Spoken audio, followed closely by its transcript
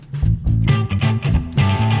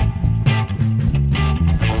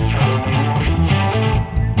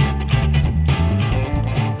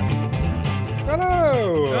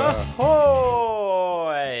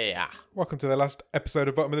welcome to the last episode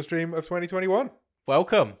of Bottom of the Stream of 2021.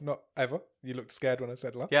 Welcome. Not ever. You looked scared when I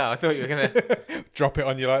said last. Yeah, I thought you were going to drop it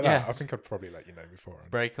on you like that. Yeah. I think I'd probably let you know before.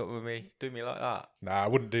 break up with me, do me like that. Nah, I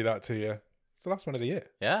wouldn't do that to you. It's the last one of the year.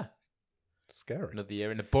 Yeah. Scary. Another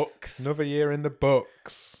year in the books. Another year in the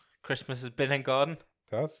books. Christmas has been and gone.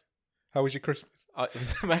 Does? How was your Christmas? It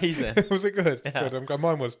was amazing. Was it good? Yeah. Good. I'm glad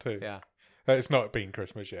mine was too. Yeah. It's not been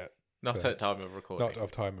Christmas yet. Not So, at time of recording. Not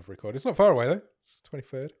of time of recording. It's not far away though. It's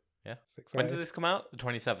 23rd. Yeah. 6th, When does this come out? The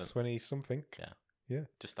 27th. 20 something.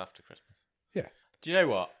 Just after Christmas. Yeah. Do you know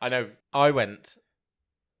what? I know I went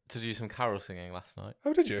to do some carol singing last night.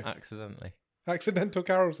 Oh, did you? Accidentally. Accidental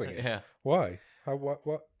carol singing? Yeah. Why? What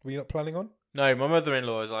were you not planning on? No, my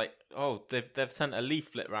mother-in-law was like, oh, they've sent a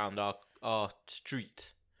leaflet round our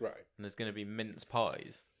street Right. and there's going to be mince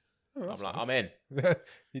pies. Oh, I'm that's like, nice. I'm in.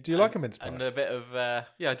 Do you like a mince pie? And a bit of,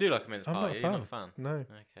 yeah, I do like a mince I'm pie. not a You're fan. not a fan? No,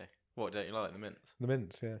 Okay. What don't you like, the mince? the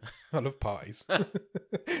mince, yeah. I love pies.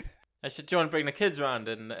 I said, do you want to bring the kids round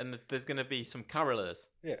and there's going to be some carolers?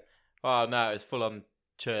 Yeah. Oh, no, it's full on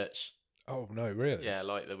church. Oh, no, really? Yeah,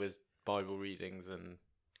 like there was Bible readings and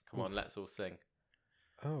come on, let's all sing.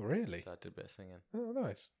 Oh, really? So I did a bit of singing. Oh,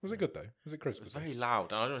 nice. Was it good, though? Was it It Christmas? was very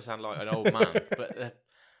loud and I don't sound like an old man, but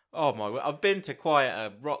oh my word, I've been to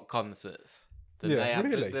quieter rock concerts. Yeah,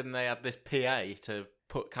 really? Then they had this PA to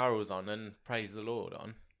put carols on and praise the Lord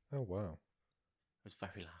on. Oh, wow. It was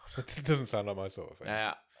very loud. It doesn't sound like my sort of thing.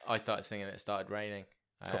 I started singing, it started raining.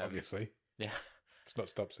 Obviously. Yeah. It's not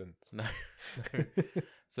stopped since. No.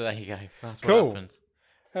 So there you go. That's Cool. what happened.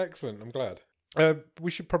 Excellent. I'm glad.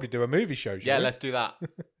 We should probably do a movie show, shall Yeah, we? let's do that.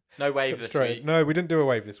 No wave this Straight. week. No, we didn't do a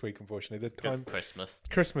wave this week, unfortunately. The Because time, Christmas.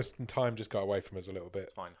 Christmas and time just got away from us a little bit.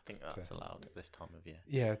 It's fine. I think that's allowed at this time of year.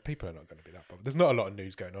 Yeah, people are not going to be that bothered. There's not a lot of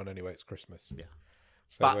news going on anyway. It's Christmas. Yeah.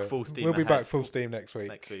 So, Back full steam We'll be ahead. back full steam next week.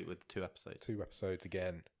 Next week with 2 episodes. 2 episodes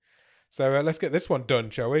again. So let's get this one done,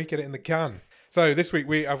 shall we? Get it in the can. So this week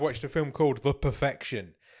I've watched a film called The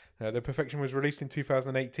Perfection. The Perfection was released in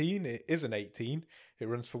 2018. It is an 18. It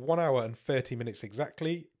runs for 1 hour and 30 minutes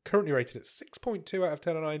exactly. Currently rated at 6.2 out of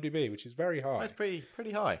 10 on IMDb, which is very high. That's pretty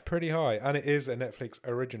high. Pretty high. And it is a Netflix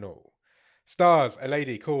original. Stars a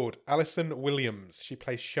lady called Alison Williams. She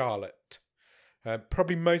plays Charlotte.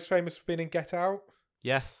 Probably most famous for being in Get Out.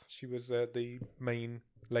 Yes. She was the main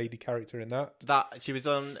lady character in that. That she was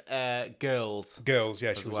on Girls. Girls, yeah,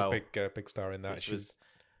 As she was well. a big star in that. Which was,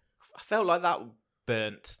 I felt like that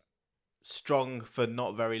burnt strong for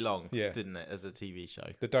not very long, Yeah. didn't it, as a TV show?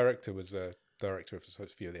 The director was a director of a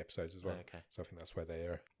few of the episodes as well. Okay. So I think that's where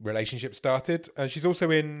their relationship started. And she's also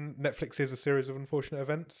in Netflix's A Series of Unfortunate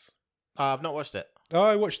Events. I've not watched it. Oh,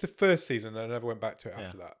 I watched the first season and I never went back to it Yeah.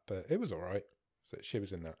 after that, but it was all right. So she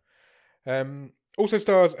was in that. Also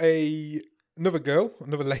stars another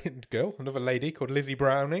lady called Lizzie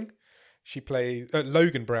Browning. She plays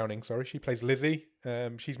Logan Browning. Sorry, she plays Lizzie.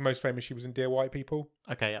 She's most famous. She was in Dear White People.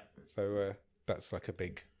 Okay, yeah. So that's like a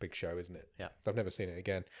big show, isn't it? Yeah. I've never seen it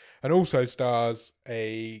again. And also stars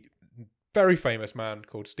a very famous man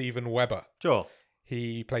called Steven Weber. Sure.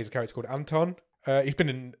 He plays a character called Anton.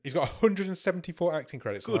 He's got 174 acting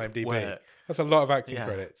credits on IMDb. work. That's a lot of acting Yeah.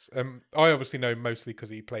 credits. I obviously know him mostly because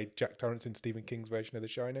he played Jack Torrance in Stephen King's version of The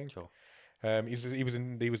Shining. Sure.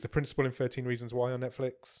 He was the principal in 13 Reasons Why on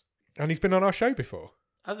Netflix, and he's been on our show before.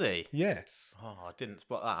 Has he? Yes. Oh, I didn't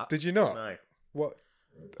spot that. Did you not? No. What?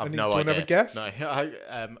 I've Do no you want to idea. have a guess?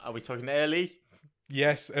 No. Are we talking early?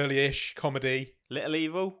 Yes, early-ish comedy. Little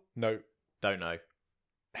Evil? No, Don't know.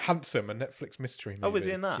 Handsome, a Netflix mystery movie. Oh, was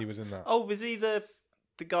he in that? He was in that. Oh, was he the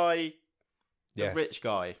guy, the Yes. rich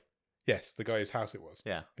guy? Yes, the guy whose house it was.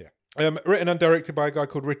 Yeah. Written and directed by a guy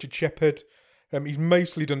called Richard Shepard. He's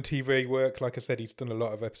mostly done TV work. Like I said, he's done a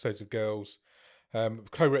lot of episodes of Girls.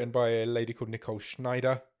 Co-written by a lady called Nicole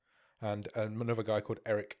Schneider and another guy called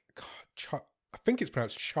Eric. I think it's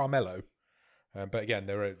pronounced Charmello. But again,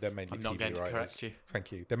 they're mainly I'm TV not going to writers. correct you.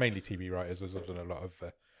 Thank you. They're mainly TV writers, as they've done a lot of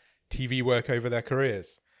TV work over their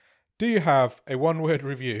careers. Do you have a one-word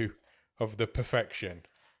review of The Perfection?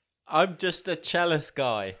 I'm just a cellist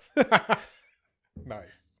guy.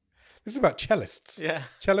 Nice. This is about cellists. Yeah.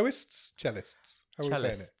 Celloists? Cellists. How are we saying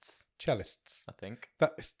it? Cellists, Cellists. I think.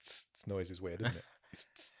 That noise is weird, isn't it?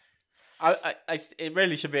 It's- It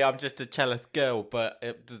really should be I'm just a cellist girl, but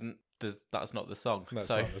it doesn't. That's not the song. That's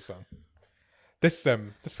so, not the song. This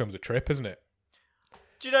film's a trip, isn't it?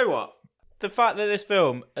 do you know what? The fact that this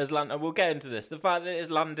film has landed, and we'll get into this, the fact that it's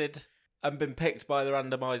landed and been picked by the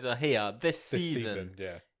randomizer here this season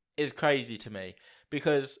yeah. is crazy to me,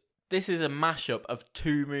 because this is a mashup of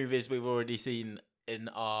 2 movies we've already seen in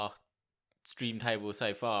our stream table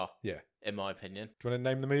so far. Yeah. In my opinion. Do you want to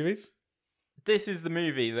name the movies? This is the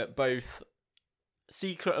movie that both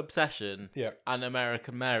Secret Obsession Yeah. and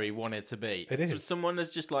American Mary wanted to be. It So is. someone has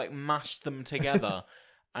just like mashed them together,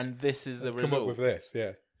 and this is the Come result. up with this,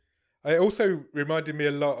 yeah. It also reminded me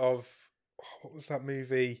a lot of what was that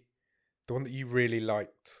movie? The one that you really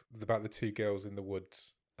liked about the two girls in the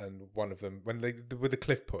woods, and one of them with the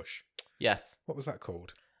cliff push. Yes. What was that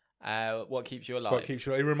called? What keeps you alive? What keeps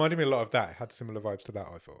you? It reminded me a lot of that. It had similar vibes to that.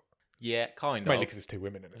 I thought Yeah, kind mainly of. because it's two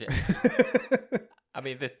women in it. I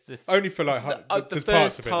mean, this Only for like the there's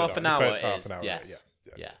parts first of it half that an are- the hour first half is an hour, yes,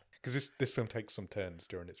 yeah. Because this film takes some turns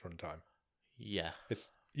during its runtime. yeah.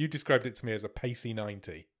 You described it to me as a pacey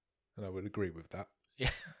 90, and I would agree with that. Yeah.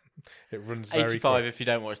 It runs very 85 quick. if you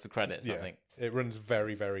don't watch the credits, I Yeah. think. It runs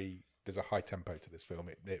very, very. There's a high tempo to this film.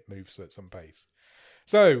 It moves at some pace.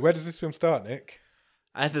 So, where does this film start, Nick?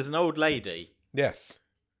 There's an old lady Yes.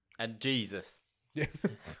 and Jesus Yeah.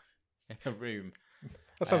 in a room.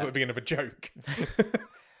 That sounds like the beginning of a joke.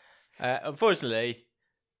 Unfortunately,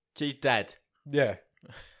 she's dead. Yeah.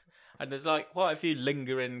 And there's like quite a few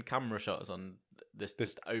lingering camera shots on this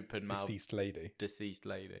just open mouth Deceased lady.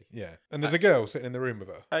 lady. Yeah. And there's a girl sitting in the room with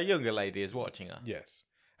her. A younger lady is watching her. Yes.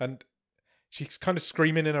 And she's kind of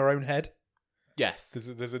screaming in her own head. Yes.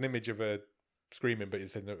 There's an image of her screaming, but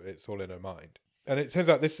it's all in her mind. And it turns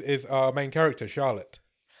out this is our main character, Charlotte.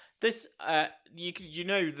 This, you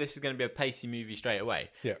know, this is going to be a pacey movie straight away.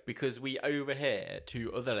 Yeah. Because we overhear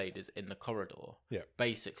two other ladies in the corridor. Yeah.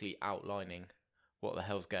 Basically outlining what the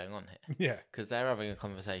hell's going on here. Yeah. Because they're having a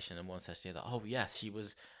conversation, and one says to the other, "Oh yes, she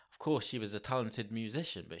was a talented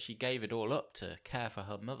musician, but she gave it all up to care for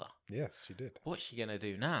her mother. Yes, she did. What's she gonna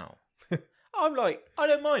do now?" I'm like, I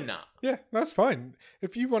don't mind that. Yeah, that's fine.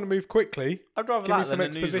 If you want to move quickly, I'd rather give me that some than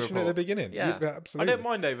a news exposition at the report. beginning. Yeah, absolutely. I don't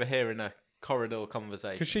mind overhearing a corridor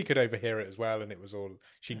conversation. Because she could overhear it as well, and it was all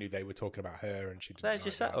she knew they were talking about her, and she didn't. There's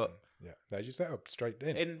your like that, setup. and- Yeah, there's your setup straight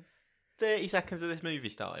in. In 30 seconds of this movie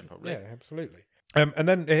starting, probably. Yeah, absolutely. And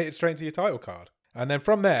then it hits straight into your title card, and then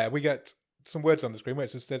from there we get some words on the screen where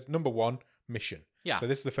it just says number 1 mission. Yeah. So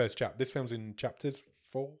this is the first chapter. This film's in chapters,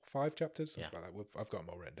 4-5 chapters, something Yeah. like that. I've got them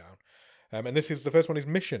all written down. And this is the first one is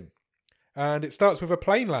mission, and it starts with a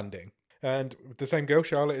plane landing, and the same girl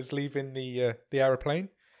Charlotte is leaving the aeroplane,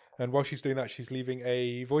 and while she's doing that, she's leaving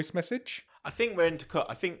a voice message. I think we're into cut.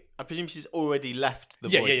 I presume she's already left the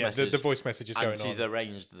voice message. The voice message is going and she's on.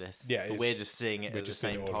 arranged this. Yeah, but we're just seeing it We're at the just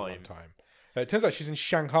seeing same it all at time. one time. It turns out she's in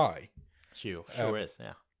Shanghai. Sure is.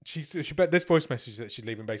 Yeah. She bet this voice message that she's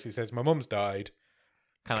leaving basically says, "My mum's died.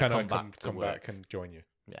 Can Can I I come come back and join you?"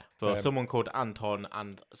 Yeah. For someone called Anton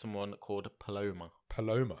and someone called Paloma.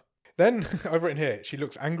 Paloma. Then I've written here, she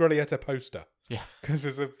looks angrily at a poster Yeah. because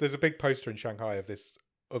there's a big poster in Shanghai of this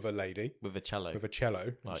other lady With a cello. with a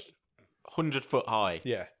cello. Like 100 foot high.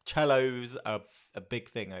 Yeah, Cellos are a big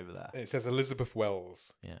thing over there. it says Elizabeth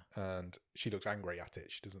Wells, Yeah. and she looks angry at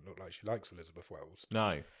it. She doesn't look like she likes Elizabeth Wells.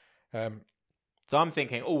 No. Um, So I'm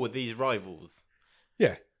thinking, oh, with these rivals.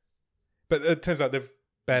 yeah, but it turns out they've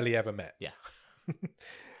barely ever met. Yeah.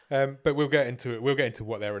 But we'll get into it. We'll get into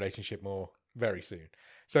what their relationship more very soon.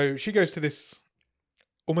 So she goes to this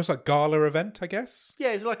almost like gala event, I guess.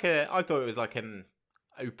 Yeah, it's like I thought it was like an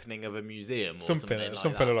opening of a museum or something like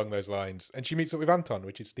something that. along those lines. And she meets up with Anton,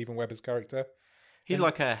 which is Stephen Webber's character. He's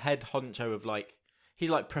like a head honcho of like, he's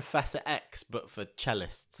like Professor X, but for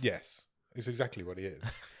cellists. Yes, it's exactly what he is.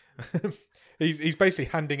 He's basically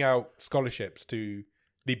handing out scholarships to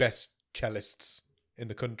the best cellists in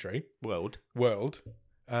the country, world,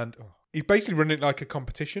 and he's basically running it like a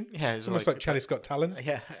competition. Yeah, It's almost like Cellist Got Talent.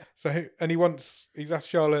 Yeah. So, and he's asked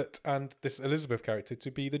Charlotte and this Elizabeth character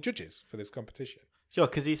to be the judges for this competition. Sure,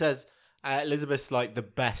 because he says Elizabeth's like the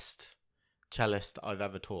best cellist I've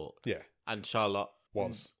ever taught. Yeah, And Charlotte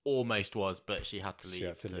almost was, but she had to leave. she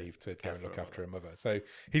had to leave to go care and for look her after her mother. So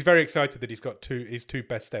he's very excited that he's got his two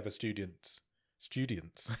best ever students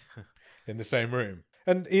in the same room,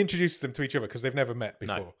 and he introduces them to each other because they've never met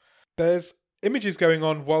before. No. There's images going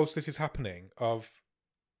on whilst this is happening of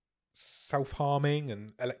self-harming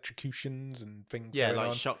and electrocutions and things. Yeah, going like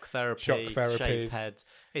on. shock therapy, Shock therapies. shaved heads.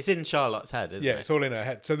 It's in Charlotte's head, isn't Yeah, it? it's all in her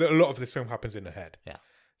head. So a lot of this film happens in her head. Yeah.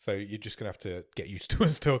 So you're just gonna have to get used to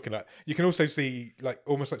us talking like. You can also see like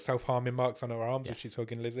almost like self-harming marks on her arms as Yes. she's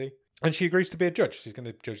hugging Lizzie, and she agrees to be a judge. She's going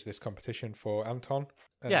to judge this competition for Anton.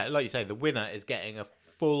 And Yeah, like you say, the winner is getting a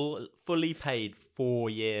fully paid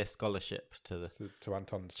 4-year scholarship to the. to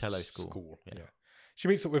Anton's Cello school. Yeah. Yeah. She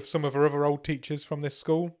meets up with some of her other old teachers from this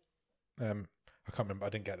school. I can't remember. I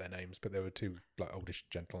didn't get their names, but there were two like oldish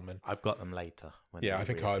gentlemen. I've got them later. When Yeah, they I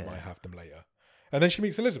think reappear. I might have them later. And then she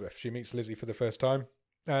meets Elizabeth. She meets Lizzie for the first time.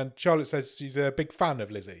 And Charlotte says she's a big fan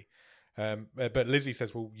of Lizzie. But Lizzie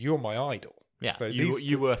says, well, you're my idol. Yeah, So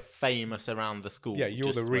you were famous around the school. Yeah, you're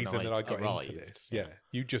just the when reason that I got arrived. into this. Yeah.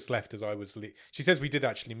 You just left as I was. She says we did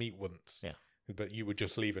actually meet once. Yeah. But you were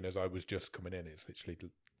just leaving as I was just coming in. It's literally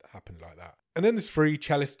happened like that. And then there's 3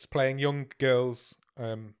 cellists playing, young girls.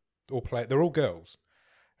 They're all girls,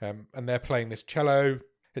 and they're playing this cello.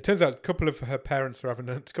 It turns out a couple of the parents are having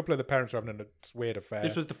a weird affair.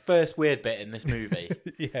 This was the first weird bit in this movie.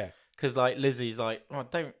 Yeah. Because like Lizzie's like, oh,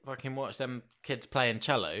 don't fucking watch them kids playing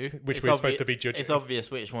cello. Which we're supposed to be judging. It's obvious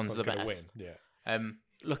which one's the best. Win. Yeah.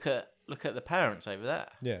 Look at the parents over there.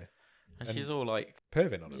 Yeah. And she's all like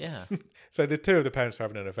perving on them. Yeah. So the 2 of the parents are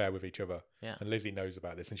having an affair with each other. Yeah. And Lizzie knows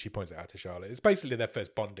about this and she points it out to Charlotte. It's basically their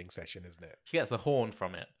first bonding session, isn't it? She gets the horn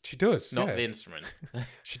from it. She does. Not the instrument.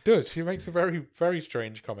 She does. She makes a very, very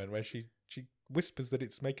strange comment where she whispers that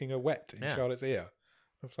it's making her wet in Charlotte's ear.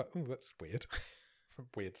 I was like, oh, that's weird.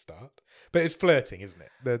 Weird start. But it's flirting, isn't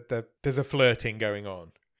it? There's a flirting going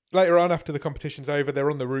on. Later on, after the competition's over,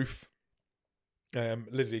 they're on the roof.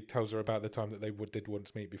 Lizzie tells her about the time that they did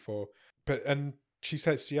once meet before. And she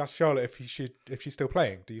asks Charlotte if she's still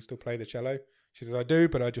playing. Do you still play the cello? She says, I do,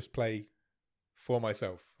 but I just play for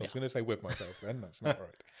myself. I was going to say with myself then. That's not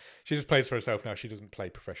right. She just plays for herself now. She doesn't play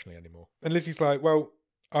professionally anymore. And Lizzie's like, well,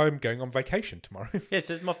 I'm going on vacation tomorrow. Yes,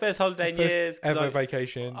 it's my first holiday in years. Ever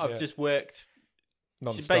vacation. I've just worked.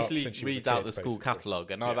 She basically reads out the school catalogue,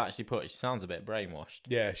 and I've actually put, she sounds a bit brainwashed.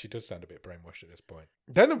 Yeah, she does sound a bit brainwashed at this point.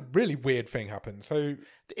 Then a really weird thing happens. So,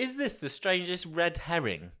 is this the strangest red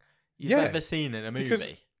herring you've ever seen in a movie? Because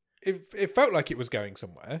it felt like it was going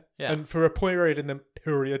somewhere. Yeah. And for a period in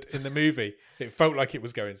the movie, it felt like it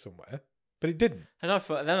was going somewhere, but it didn't. And I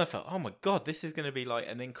thought, oh my God, this is going to be like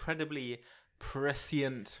an incredibly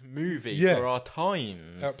prescient movie for our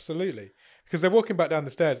times. Absolutely. Because they're walking back down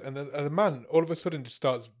the stairs and the man all of a sudden just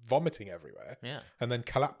starts vomiting everywhere. Yeah. And then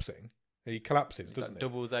collapsing. He collapses, doesn't he?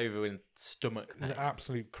 Doubles over in stomach pain. An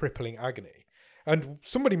absolute crippling agony. And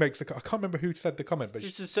somebody makes I can't remember who said the comment, but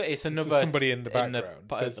it's another somebody in the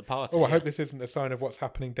background says, the party. I hope this isn't a sign of what's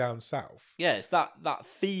happening down south. Yeah, it's that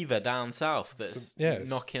fever down south that's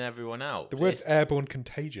knocking everyone out. The words airborne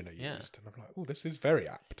contagion are used, and I'm like, oh, this is very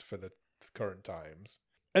apt for the current times.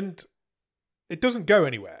 And it doesn't go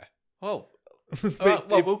anywhere. Oh,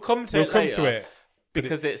 we'll come to it later.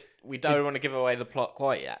 Because we don't want to give away the plot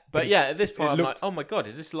quite yet. But yeah, at this point, I'm like, oh my God,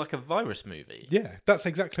 is this like a virus movie? Yeah, that's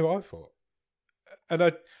exactly what I thought. And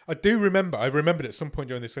I remembered at some point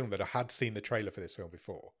during this film that I had seen the trailer for this film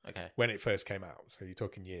before. Okay. When it first came out. So you're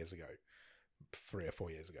talking years ago. 3 or 4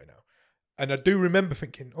 years ago now. And I do remember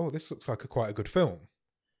thinking, oh, this looks like quite a good film.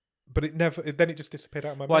 But then it just disappeared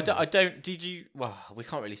out of my mind. Well, we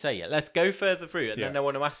can't really say yet. Let's go further through. And then I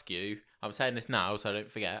want to ask you, I'm saying this now so I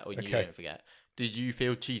don't forget, or you don't forget. Did you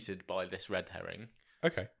feel cheated by this red herring?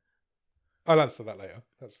 Okay. I'll answer that later.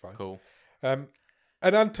 That's fine. Cool. And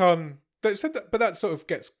Anton... They said that, but that sort of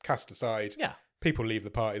gets cast aside. Yeah. People leave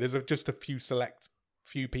the party. There's just a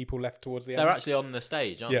few people left towards the end. They're actually on the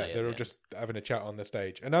stage, aren't they? Yeah, they're just having a chat on the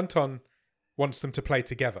stage. And Anton wants them to play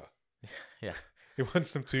together. Yeah. He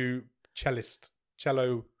wants them to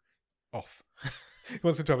cello off. He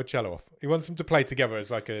wants them to have a cello off. He wants them to play together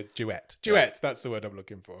as like a duet. That's the word I'm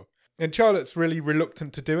looking for. And Charlotte's really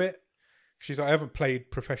reluctant to do it. She's like, I haven't played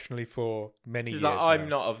professionally for many years. She's like, I'm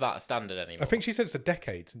not of that standard anymore. I think she said it's a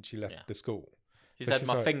decade since she left the school. She said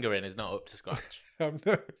my fingering is not up to scratch. I'm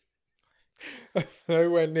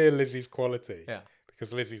nowhere near Lizzie's quality. Yeah.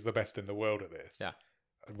 Because Lizzie's the best in the world at this. Yeah.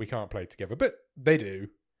 And we can't play together. But they do.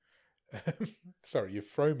 Sorry, you've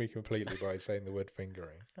thrown me completely by saying the word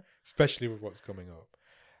fingering. Especially with what's coming up.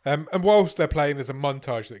 And whilst they're playing, there's a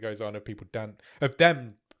montage that goes on of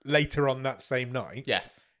them later on that same night.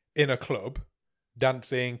 Yes. In a club,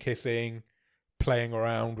 dancing, kissing, playing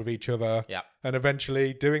around with each other, and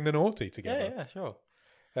eventually doing the naughty together. Yeah, sure.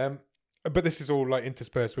 But this is all like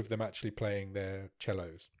interspersed with them actually playing their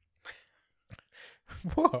cellos.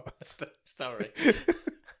 What? Sorry.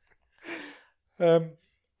 But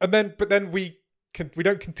then we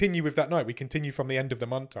don't continue with that night. We continue from the end of the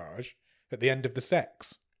montage at the end of the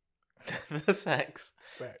sex. The sex.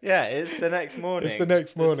 Yeah, it's the next morning. It's the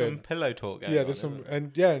next morning. There's some pillow talk going on. There's some,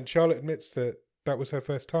 and Charlotte admits that was her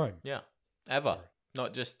first time. Yeah, ever,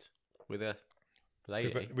 not just with a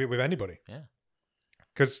lady, with anybody. Yeah,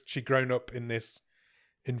 because she'd grown up in this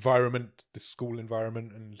environment, this school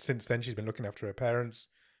environment, and since then she's been looking after her parents.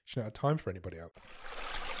 She's not had time for anybody else.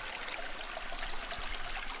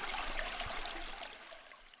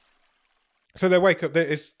 So they wake up.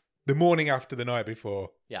 It's the morning after the night before.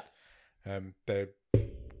 Yeah. They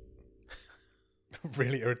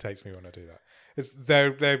really irritates me when I do that.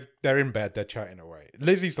 They're in bed, they're chatting away.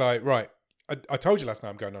 Lizzie's like, right, I told you last night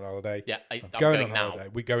I'm going on holiday. Yeah, I'm going going on now. holiday.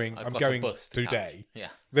 We're going. I've I'm got going a bus to today. catch.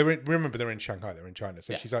 Yeah. Remember, they're in Shanghai. They're in China.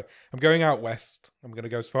 So she's like, I'm going out west. I'm going to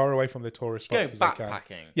go as far away from the tourist spots as I can.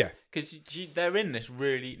 Backpacking. Yeah. Because they're in this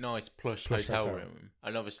really nice plush hotel hotel. room.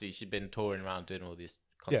 And obviously she'd been touring around doing all these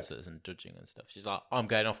concerts and judging and stuff. She's like, I'm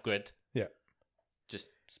going off grid. Yeah. Just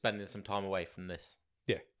spending some time away from this.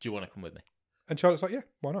 Yeah. Do you want to come with me? And Charlotte's like, yeah,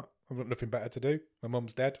 why not? I've got nothing better to do. My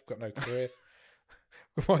mum's dead. I've got no career.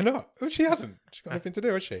 Why not? Well, she hasn't. She's got nothing to do,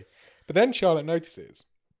 has she? But then Charlotte notices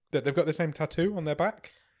that they've got the same tattoo on their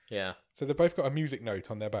back. Yeah. So they've both got a music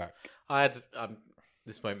note on their back.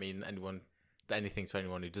 This won't mean anything to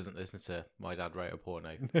anyone who doesn't listen to My Dad Wrote a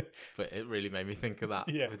Porno, but it really made me think of that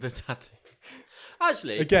with the tattoo.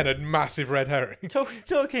 Actually, again, a massive red herring.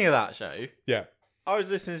 Talking of that show, yeah, I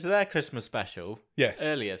was listening to their Christmas special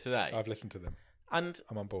earlier today. I've listened to them. And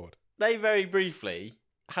I'm on board. They very briefly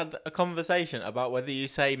had a conversation about whether you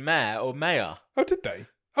say mayor or mayor. Oh, did they?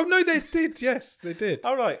 Oh, no, they did. Yes, they did.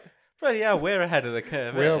 All right. Bloody hell, we're ahead of the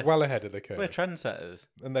curve. We are well ahead of the curve. We're trendsetters.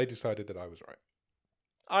 And they decided that I was right.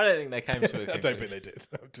 I don't think they came to a conclusion. I don't think they did.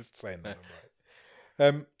 I'm just saying that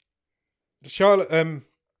I'm right. Charlotte,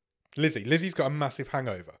 Lizzie's got a massive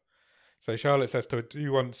hangover. So Charlotte says to her, do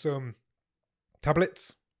you want some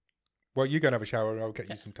tablets? Well, you go and have a shower and I'll get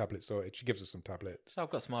you some tablets sorted. She gives us some tablets. So I've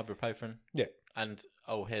got some ibuprofen. Yeah. And,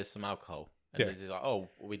 here's some alcohol. And Lizzie's like, are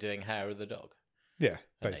we doing hair of the dog? Yeah,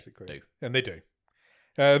 and basically. They do. And they do.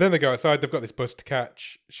 Then they go outside. They've got this bus to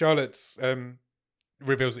catch. Charlotte's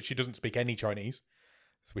reveals that she doesn't speak any Chinese,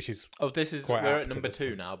 which is we're at number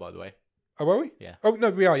 2 now, by the way. Oh, are we? Yeah. Oh, no,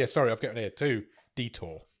 we are. Yeah, sorry, I've got it here. 2,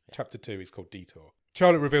 Detour. Yeah. Chapter 2 is called Detour.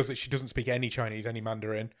 Charlotte reveals that she doesn't speak any Chinese, any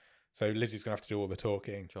Mandarin, so Lizzie's going to have to do all the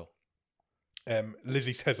talking. Sure.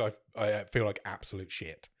 Lizzie says, I feel like absolute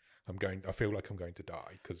shit. I feel like I'm going to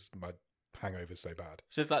die because my hangover's so bad.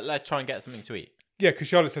 She's like, let's try and get something to eat. Yeah, because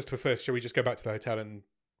Charlotte says to her first, shall we just go back to the hotel and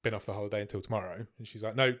bin off the holiday until tomorrow? And she's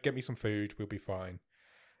like, no, get me some food. We'll be fine.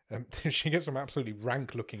 She gets some absolutely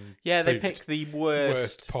rank-looking they pick the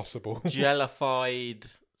worst possible. Jellified,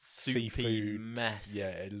 soupy seafood mess.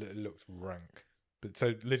 Yeah, it looked rank. But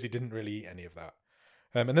so Lizzie didn't really eat any of that.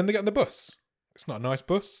 And then they get on the bus. It's not a nice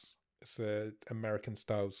bus. It's an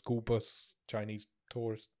American-style school bus, Chinese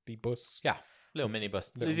touristy bus. Yeah, little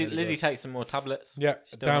minibus. Lizzie takes some more tablets. Yeah,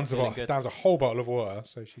 downs a whole bottle of water,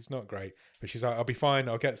 so she's not great. But she's like, I'll be fine.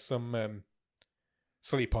 I'll get some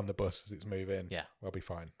sleep on the bus as it's moving. Yeah. I'll be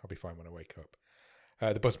fine. I'll be fine when I wake up.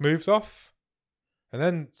 The bus moves off, and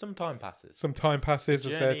then some time passes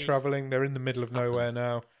as they're travelling. They're in the middle of nowhere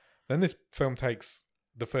now. Then this film takes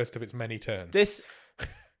the first of its many turns. This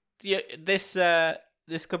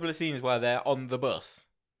couple of scenes where they're on the bus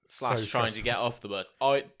 / trying to get off the bus.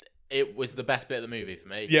 It was the best bit of the movie for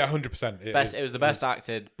me. Yeah, 100%. It was the best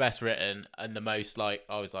acted, best written, and the most I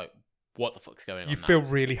was like, what the fuck's going on? You feel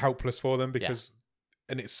really helpless for them because,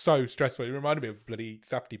 and it's so stressful. It reminded me of bloody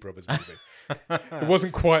Safdie Brothers movie. It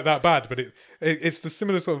wasn't quite that bad, but it's the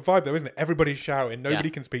similar sort of vibe though, isn't it? Everybody's shouting. Nobody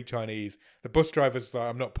can speak Chinese. The bus driver's like,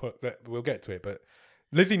 I'm not we'll get to it, but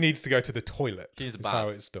Lizzie needs to go to the toilet. She needs a bath. How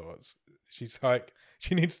it starts. She's like,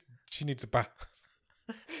 she needs a bath.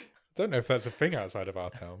 I don't know if that's a thing outside of our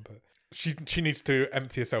town, but she needs to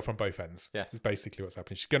empty herself from both ends. Yes. This is basically what's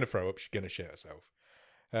happening. She's going to throw up. She's going to shit herself.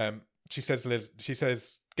 She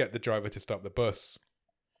says, get the driver to stop the bus.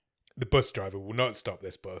 The bus driver will not stop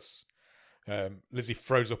this bus. Lizzie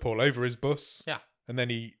throws up all over his bus. Yeah. And then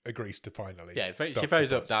he agrees to finally. Yeah, she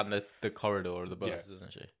throws up down the corridor of the bus,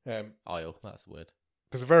 doesn't she? Aisle, that's the word.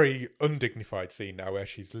 There's a very undignified scene now where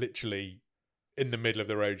she's literally in the middle of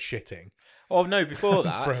the road shitting. Oh no! Before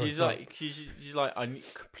that, she's like,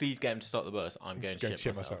 please get him to stop the bus. I'm going to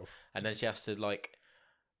shit myself. And then she has to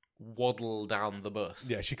waddle down the bus.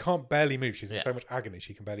 Yeah, she can't barely move. She's in so much agony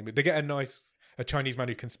she can barely move. They get a Chinese man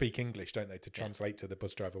who can speak English, don't they, to translate to the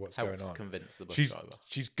bus driver what's going on. Convince the bus driver.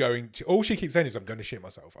 She's going. All she keeps saying is, "I'm going to shit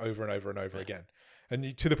myself," over and over and over again,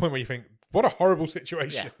 and to the point where you think, "What a horrible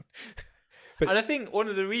situation." Yeah. And I think one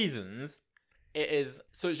of the reasons it is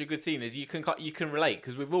such a good scene is you can relate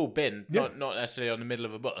because we've all been not necessarily on the middle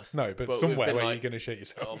of a bus. No, but somewhere where you're going to shit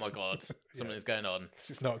yourself. Oh my god, something's going on.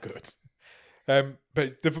 It's not good.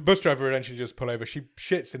 But the bus driver would eventually just pull over. She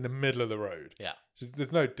shits in the middle of the road. Yeah,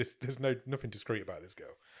 there's nothing discreet about this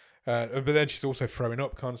girl. But then she's also throwing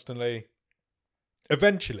up constantly.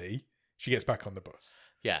 Eventually, she gets back on the bus.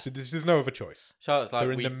 Yeah. So there's no other choice. Charlotte's like,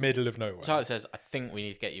 they're in the middle of nowhere. Charlotte says, I think we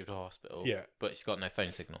need to get you to hospital. Yeah. But she's got no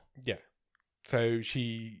phone signal. Yeah. So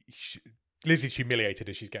Lizzie's humiliated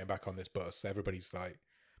as she's getting back on this bus. Everybody's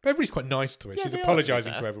quite nice to her. She's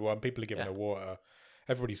apologising to everyone. People are giving her water.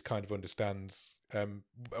 everybody's kind of understands.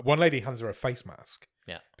 One lady hands her a face mask.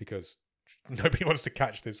 Yeah. Because nobody wants to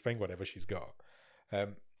catch this thing, whatever she's got.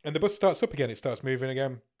 And the bus starts up again. It starts moving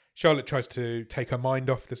again. Charlotte tries to take her mind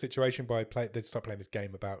off the situation by they start playing this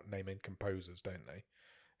game about naming composers, don't they?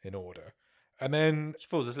 In order. And then she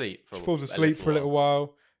falls asleep for a little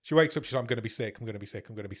while. She wakes up, she's like, I'm going to be sick, I'm going to be sick,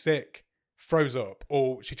 I'm going to be sick. Throws up,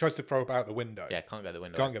 or she tries to throw up out the window. Yeah, can't get the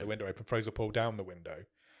window Can't get the window open, throws up all down the window.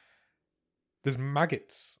 There's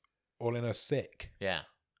maggots all in her sick. Yeah.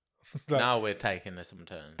 Now we're taking some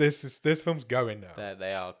turns. This film's going now.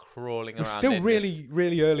 They are crawling around. We're still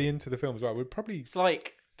really early into the film as well. We're probably... It's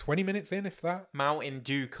like... 20 minutes in, if that. Mountain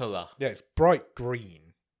Dew colour. Yeah, it's bright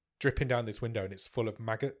green, dripping down this window, and it's full of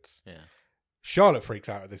maggots. Yeah. Charlotte freaks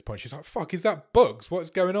out at this point. She's like, fuck, is that bugs? What's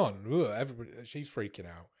going on? Everybody, she's freaking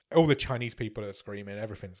out. All the Chinese people are screaming.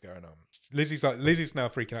 Everything's going on. Lizzie's now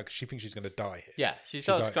freaking out because she thinks she's going to die here. Yeah, she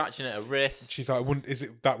starts scratching at her wrist. She's like, is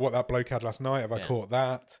it what that bloke had last night? Have I caught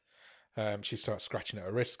that? She starts scratching at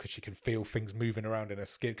her wrist because she can feel things moving around in her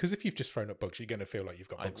skin. Because if you've just thrown up bugs, you're going to feel like you've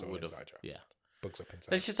got bugs all inside you. Yeah. Bugs up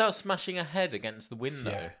inside. Then she starts smashing her head against the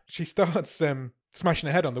window. Yeah. She starts smashing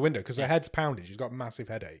her head on the window because her head's pounding. She's got a massive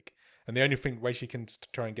headache. And the only way she can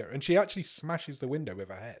try and get her... And she actually smashes the window with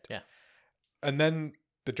her head. Yeah. And then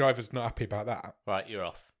the driver's not happy about that. Right, you're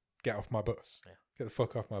off. Get off my bus. Yeah. Get the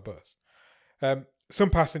fuck off my bus. Some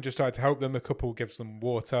passengers try to help them. A couple gives them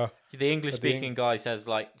water. The English-speaking guy says,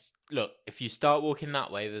 like, look, if you start walking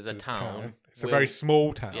that way, there's a town. It's a very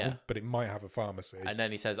small town, but it might have a pharmacy. And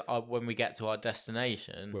then he says, when we get to our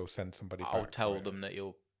destination... We'll send somebody back. I'll tell them that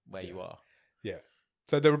you're where you are. Yeah.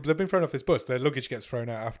 So they've been thrown off this bus. Their luggage gets thrown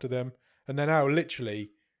out after them. And they're now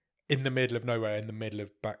literally in the middle of nowhere, in the middle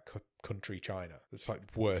of backcountry China. It's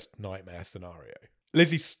like the worst nightmare scenario.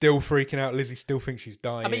 Lizzie's still freaking out. Lizzie still thinks she's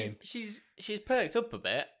dying. I mean, she's perked up a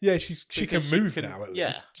bit. Yeah, she can move now at least.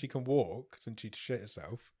 Yeah. She can walk since she shit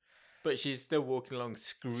herself. But she's still walking along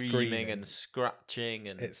screaming and scratching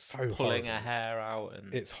and it's so pulling horrible. her hair out.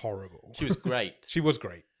 And it's horrible. She was great. She was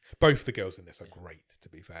great. Both the girls in this are great, to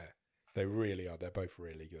be fair. They really are. They're both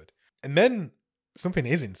really good. And then something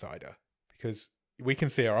is inside her because we can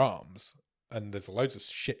see her arms and there's loads of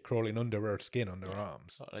shit crawling under her skin, under her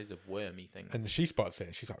arms. Loads of wormy things. And she spots it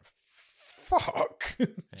and she's like, fuck.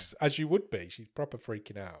 As you would be. She's proper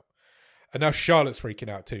freaking out. And now Charlotte's freaking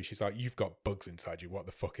out too. She's like, you've got bugs inside you. What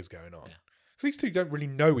the fuck is going on? Because these two don't really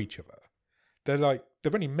know each other. They're like,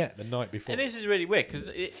 they've only met the night before. And this is really weird because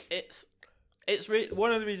it's really,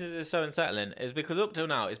 one of the reasons it's so unsettling is because up till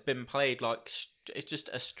now it's been played like it's just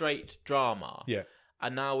a straight drama. Yeah.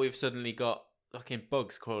 And now we've suddenly got fucking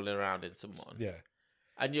bugs crawling around in someone. Yeah.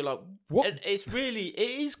 And you're like, what? And it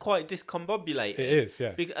is quite discombobulating. It is,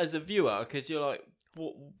 yeah. As a viewer, because you're like,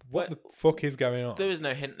 what the fuck is going on? There was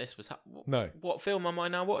no hint this was no. What film am I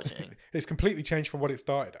now watching? It's completely changed from what it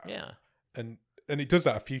started at. Yeah. And it does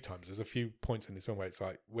that a few times. There's a few points in this film where it's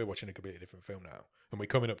like, we're watching a completely different film now. And we're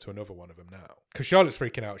coming up to another one of them now. Because Charlotte's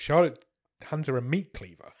freaking out. Charlotte hands her a meat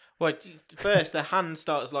cleaver. Well, first the hand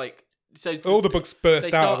starts like... So all the bugs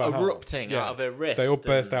burst out of her start erupting out of her wrist. They all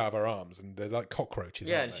burst out of her arms and they're like cockroaches.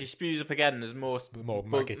 Yeah, and she spews up again. There's more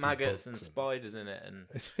maggots and bugs spiders in it.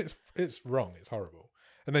 And it's wrong. It's horrible.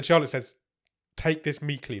 And then Charlotte says, take this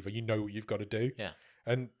meat cleaver. You know what you've got to do. Yeah.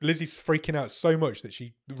 And Lizzie's freaking out so much that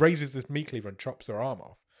she raises this meat cleaver and chops her arm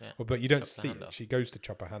off. Yeah. But you don't see it. She goes to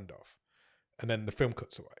chop her hand off. And then the film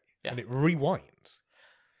cuts away. Yeah. And it rewinds.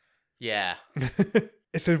 Yeah.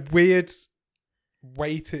 It's a weird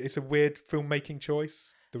it's a weird filmmaking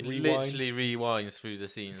choice. It literally rewinds through the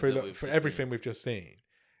scenes for everything we've just seen.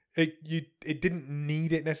 It didn't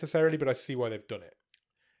need it necessarily, but I see why they've done it.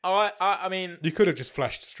 I mean, you could have just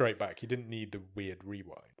flashed straight back. You didn't need the weird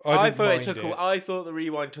rewind. I thought the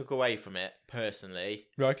rewind took away from it personally.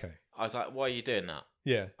 Okay. I was like, why are you doing that?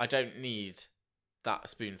 Yeah. I don't need that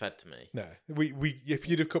spoon fed to me. No, we if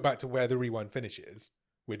you'd have cut back to where the rewind finishes,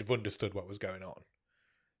 we'd have understood what was going on.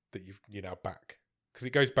 That you're now back because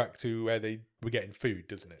it goes back to where they were getting food,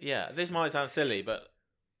 doesn't it? Yeah, this might sound silly, but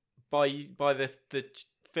by the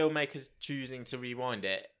filmmakers choosing to rewind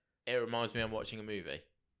it, it reminds me I'm watching a movie.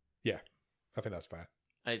 Yeah, I think that's fair.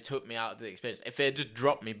 And it took me out of the experience. If it had just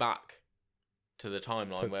dropped me back to the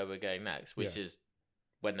timeline where we're going next, which is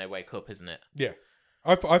when they wake up, isn't it? Yeah.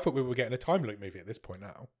 I thought we were getting a time loop movie at this point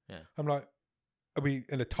now. Yeah. I'm like, are we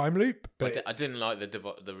in a time loop? But I didn't like the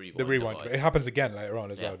rewind. The rewind. Device. It happens again later on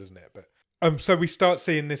as well, doesn't it? But so we start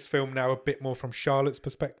seeing this film now a bit more from Charlotte's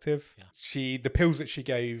perspective. Yeah. The pills that she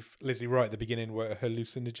gave Lizzie right at the beginning were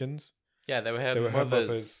hallucinogens. Yeah, they were her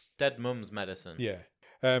mother's dead mum's medicine. Yeah.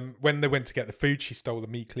 When they went to get the food, she stole the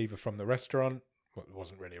meat cleaver from the restaurant. well, it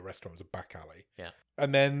wasn't really a restaurant, it was a back alley. Yeah.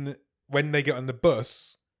 And then when they get on the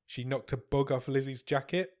bus, she knocked a bug off Lizzie's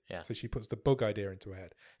jacket. Yeah. So she puts the bug idea into her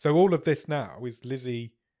head. So all of this now is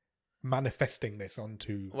Lizzie manifesting this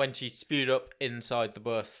onto... When she spewed up inside the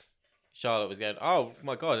bus, Charlotte was going, "Oh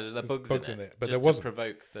my God, there are bugs in it." But just there wasn't. to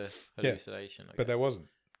provoke the hallucination. But there wasn't.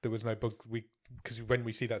 There was no bug. Because when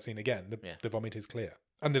we see that scene again, the vomit is clear.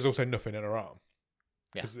 And there's also nothing in her arm.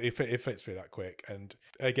 Because it fits through that quick. And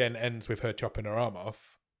again, ends with her chopping her arm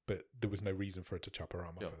off. But there was no reason for her to chop her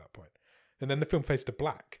arm off at that point. And then the film fades to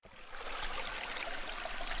black.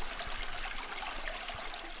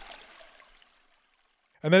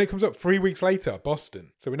 And then it comes up 3 weeks later,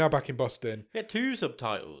 Boston. So we're now back in Boston. We had 2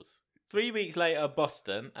 subtitles. 3 weeks later,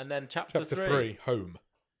 Boston, and then chapter 3, Home.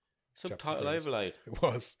 Subtitle overload. It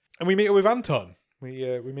was. And we meet up with Anton.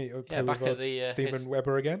 We meet up back at the Stephen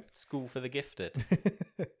Weber again. School for the Gifted.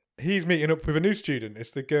 He's meeting up with a new student.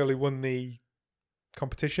 It's the girl who won the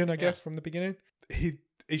competition, I guess, from the beginning.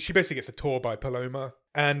 She basically gets a tour by Paloma,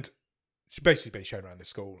 and she's basically been shown around the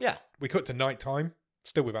school. Yeah. We cut to night time,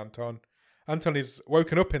 still with Anton. Anton is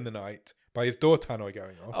woken up in the night by his door tannoy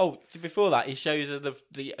going off. Oh, before that, he shows her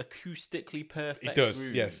the acoustically perfect He does,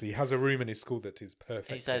 room. yes. He has a room in his school that is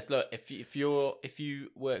perfect. He says, "Look, if you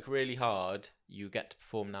work really hard, you get to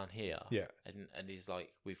perform down here." Yeah. And he's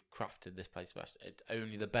like, "We've crafted this place best. It's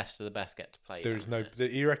only the best of the best get to play." There is no.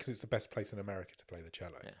 He reckons it's the best place in America to play the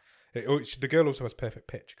cello. Yeah. The girl also has perfect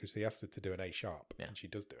pitch because he asked her to do an A sharp, and she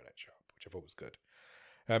does do an A sharp, which I thought was good.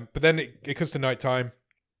 But then it comes to night time.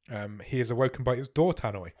 He is awoken by his door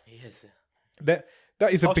tannoy. He is. That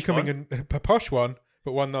is becoming a posh one,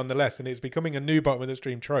 but one nonetheless, and it's becoming a new bottom of the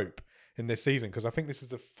stream trope in this season because I think this is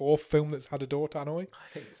the 4th film that's had a door tannoy.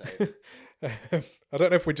 I think so. I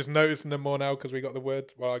don't know if we're just noticing them more now because we got the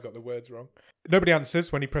words. Well, I got the words wrong. Nobody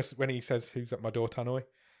answers when he says who's at my door tannoy.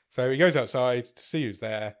 So he goes outside to see who's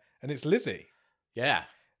there, and it's Lizzie. Yeah.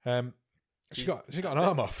 She got an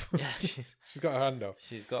arm off. Yeah, she's got her hand off.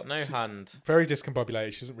 She's got no hand. Very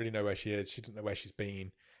discombobulated. She doesn't really know where she is. She doesn't know where she's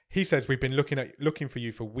been. He says, "We've been looking for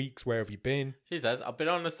you for weeks. Where have you been?" She says, "I've been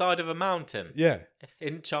on the side of a mountain." Yeah,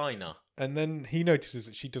 in China. And then he notices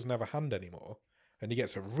that she doesn't have a hand anymore, and he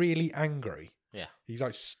gets really angry. Yeah, he's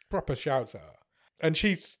like proper shouts at her, and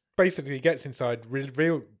she basically gets inside,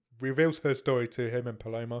 reveals her story to him and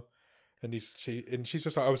Paloma, and she's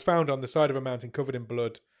just like, "I was found on the side of a mountain covered in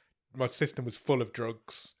blood. My system was full of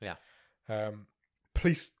drugs. Yeah.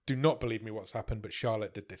 Police do not believe me what's happened, but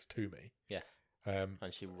Charlotte did this to me." Yes. And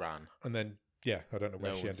she ran. And then, I don't know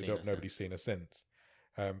where she ended up. Nobody's seen her since.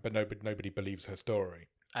 But nobody believes her story.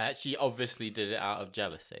 She obviously did it out of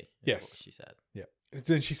jealousy. Yes. What she said. Yeah.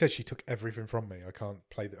 Then she said she took everything from me. I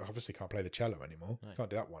obviously can't play the cello anymore. No. Can't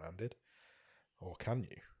do that one-handed. Or can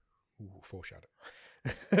you? Ooh, foreshadow.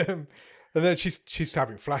 And then she's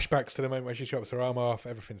having flashbacks to the moment where she chops her arm off.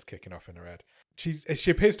 Everything's kicking off in her head. She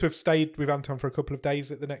appears to have stayed with Anton for a couple of days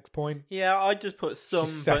at the next point. Yeah, I just put some,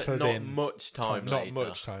 but not much time later. Not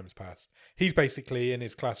much time's passed. He's basically in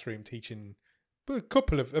his classroom teaching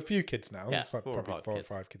a few kids now. Yeah, There's like probably 4 or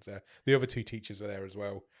 5 kids there. The other 2 teachers are there as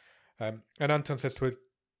well. And Anton says to her,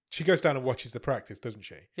 she goes down and watches the practice, doesn't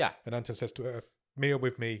she? Yeah. And Anton says to her, "Meal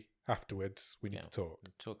with me afterwards. We need to talk."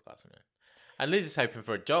 Talk about something. And Liz is hoping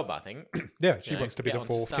for a job, I think. Yeah, she wants to be the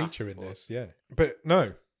 4th teacher in this. Yeah, but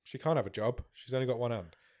no, she can't have a job. She's only got one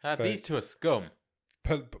hand. These 2 are scum.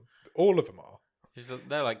 All of them are.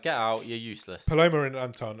 They're like, "Get out, you're useless." Paloma and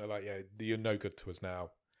Anton are like, "Yeah, you're no good to us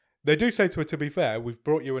now." They do say to her, "To be fair, we've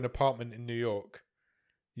brought you an apartment in New York.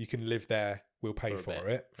 You can live there. We'll pay for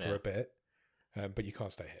it for a bit, but you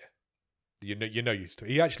can't stay here. You're no use to it."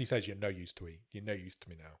 He actually says, "You're no use to me. You're no use to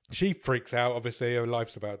me now." She freaks out. Obviously, her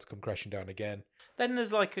life's about to come crashing down again. Then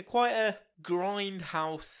there's like quite a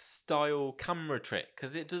grindhouse style camera trick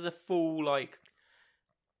because it does a full like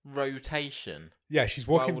rotation. Yeah, she's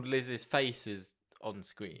walking. While Liz's face is on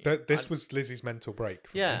screen. This was Lizzie's mental break.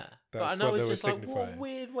 Yeah, but I know it's just like, what a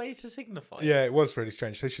weird way to signify. Yeah, it was really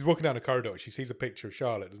strange. So she's walking down a corridor. She sees a picture of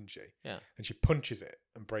Charlotte, doesn't she? Yeah. And she punches it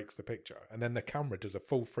and breaks the picture. And then the camera does a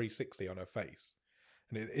full 360 on her face.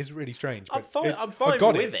 And it is really strange. But I'm fine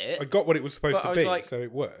with it. I got what it was supposed to be, so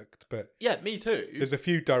it worked. But yeah, me too. There's a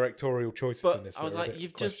few directorial choices in this. I was like,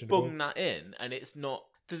 you've just bunged that in, and it's not.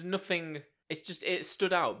 There's nothing. It's just it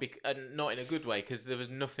stood out, and not in a good way, because there was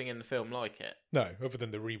nothing in the film like it. No, other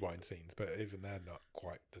than the rewind scenes, but even they're not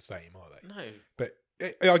quite the same, are they? No. But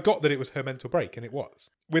I got that it was her mental break, and it was.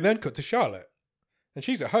 We then cut to Charlotte, and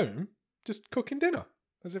she's at home just cooking dinner.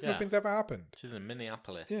 As if nothing's ever happened. She's in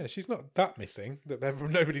Minneapolis. Yeah, she's not that missing that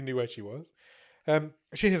nobody knew where she was.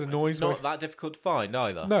 She hears a noise. Not that difficult to find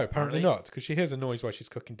either. No, apparently not, because she hears a noise while she's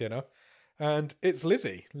cooking dinner. And it's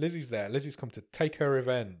Lizzie. Lizzie's there. Lizzie's come to take her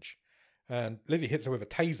revenge. And Lizzie hits her with a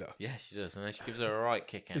taser. Yeah, she does. And then she gives her a right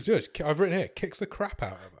kick in. She does. I've written here, kicks the crap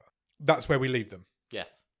out of her. That's where we leave them.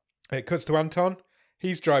 Yes. It cuts to Anton.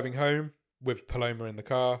 He's driving home with Paloma in the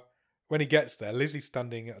car. When he gets there, Lizzie's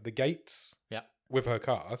standing at the gates with her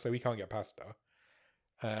car, so he can't get past her.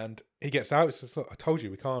 And he gets out and says, look, I told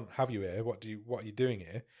you we can't have you here. What are you doing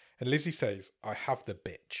here? And Lizzie says, I have the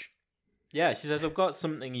bitch. Yeah, she says, I've got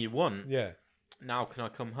something you want. Yeah. Now can I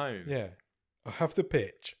come home? Yeah. I have the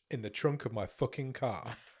bitch in the trunk of my fucking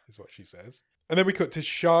car, is what she says. And then we cut to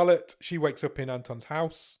Charlotte. She wakes up in Anton's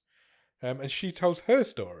house, and she tells her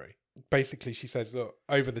story. Basically, she says, look,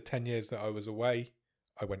 over the 10 years that I was away,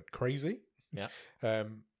 I went crazy. Yeah.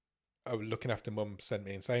 I was looking after mum, sent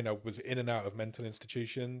me insane. I was in and out of mental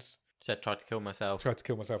institutions. She said, tried to kill myself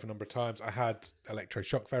a number of times. I had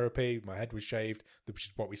electroshock therapy. My head was shaved, which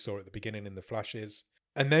is what we saw at the beginning in the flashes.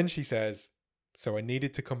 And then she says, so I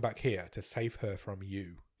needed to come back here to save her from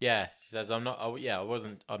you. Yeah, she says, I'm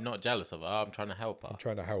not jealous of her. I'm trying to help her. I'm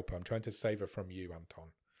trying to help her. I'm trying to save her from you, Anton.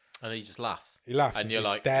 And he just laughs. He laughs and you're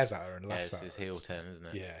like, stares at her and laughs at her. It's his heel turn, isn't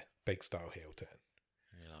it? Yeah, big style heel turn.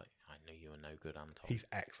 And you're like, I knew you were no good, Anton. He's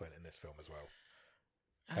excellent in this film as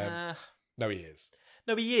well. No, he is.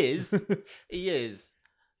 No, he is. He is.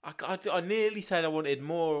 I nearly said I wanted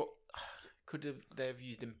more. They've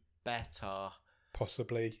used him better.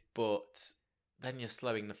 Possibly. But then you're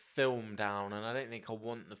slowing the film down, and I don't think I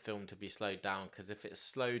want the film to be slowed down, because if it's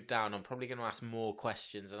slowed down, I'm probably going to ask more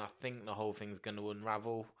questions, and I think the whole thing's going to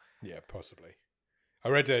unravel. Yeah, possibly. I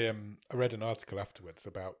read an article afterwards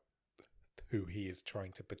about who he is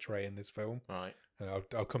trying to portray in this film. Right. And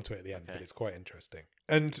I'll come to it at the end, but it's quite interesting.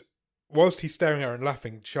 And whilst he's staring at her and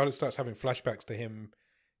laughing, Charlotte starts having flashbacks to him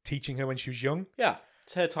teaching her when she was young. Yeah,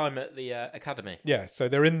 it's her time at the academy. Yeah, so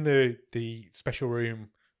they're in the special room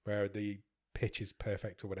where the pitch is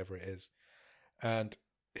perfect or whatever it is. And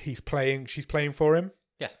she's playing for him.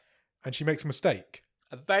 Yes. And she makes a mistake.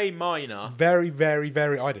 A very minor. Very, very,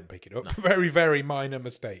 very, I didn't pick it up. No. Very, very minor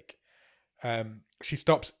mistake. She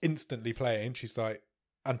stops instantly playing. She's like,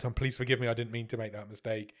 Anton, please forgive me. I didn't mean to make that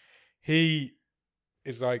mistake. He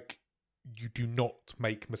is like, you do not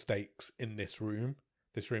make mistakes in this room.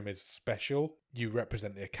 This room is special. You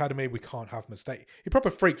represent the academy. We can't have mistakes. He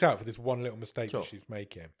proper freaks out for this one little mistake that she's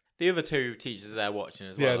making. The other two teachers are there watching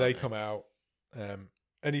as well. Yeah, they come out.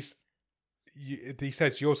 And he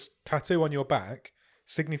says, your tattoo on your back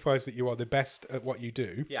signifies that you are the best at what you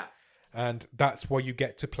do. Yeah. And that's why you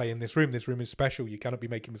get to play in this room. This room is special. You cannot be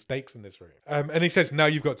making mistakes in this room. And he says, now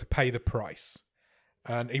you've got to pay the price.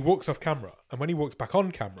 And he walks off camera. And when he walks back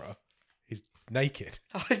on camera, he's naked.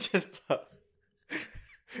 I just put...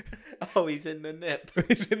 Oh, he's in the nip.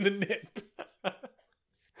 He's in the nip.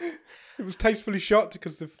 It was tastefully shot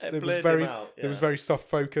because there was very soft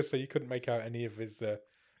focus, so you couldn't make out any of his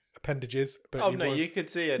appendages. But you could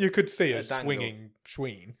see it. You could see a dangle. swinging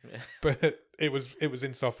schween, but it was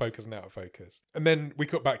in soft focus and out of focus. And then we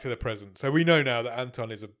cut back to the present, so we know now that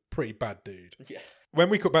Anton is a pretty bad dude. Yeah. When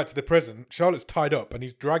we cut back to the present, Charlotte's tied up and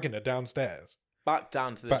he's dragging her downstairs, back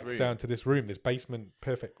down to this room, this basement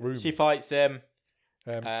perfect room. She fights him.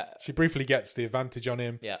 She briefly gets the advantage on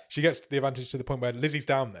him. Yeah. She gets the advantage to the point where Lizzie's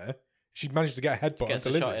down there. She manages to get a headbutt gets onto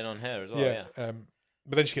a Lizzie. shot in on her as well. Yeah.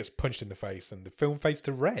 But then she gets punched in the face, and the film fades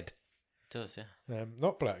to red. It does, yeah.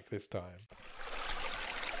 Not black this time.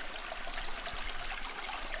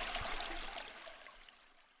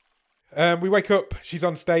 We wake up. She's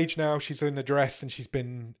on stage now. She's in a dress, and she's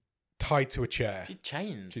been tied to a chair. She's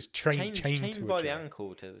chained. She's chained to a chair. By the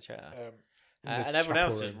ankle to the chair. And everyone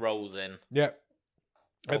else just rolls in. Yeah.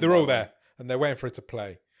 They're all there, and they're waiting for it to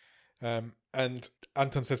play. And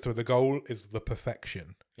Anton says to her, the goal is the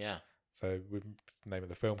perfection. Yeah. So the name of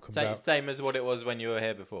the film comes out. Same as what it was when you were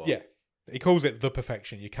here before. Yeah. He calls it the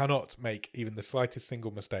perfection. You cannot make even the slightest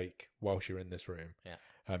single mistake whilst you're in this room. Yeah.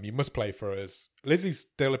 You must play for us. Lizzie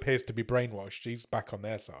still appears to be brainwashed. She's back on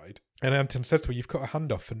their side. And Anton says to her, you've cut her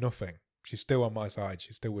hand off for nothing. She's still on my side.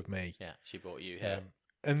 She's still with me. Yeah, she brought you here.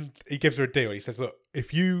 And he gives her a deal. He says, look,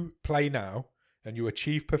 if you play now and you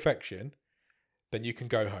achieve perfection, then you can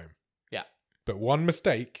go home. Yeah. But one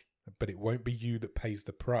mistake, but it won't be you that pays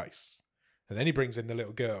the price. And then he brings in the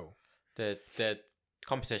little girl. The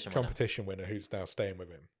competition winner who's now staying with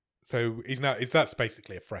him. So that's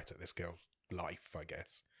basically a threat at this girl's life, I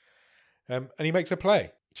guess. And he makes her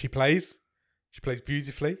play. She plays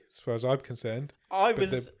beautifully, as far as I'm concerned. I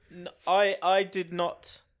don't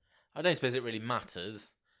suppose it really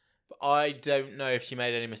matters, but I don't know if she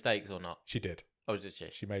made any mistakes or not. She did. Oh, did she?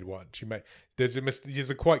 She made one. There's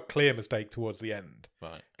a quite clear mistake towards the end.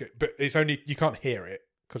 Right. But it's only, you can't hear it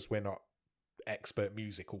because we're not expert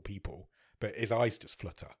musical people, but his eyes just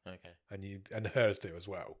flutter. Okay. And hers do as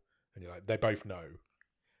well. And you're like, they both know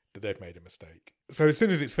that they've made a mistake. So as soon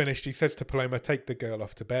as it's finished, he says to Paloma, take the girl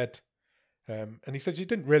off to bed. And he says, you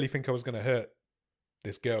didn't really think I was going to hurt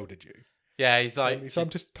this girl, did you? Yeah, he's like... I'm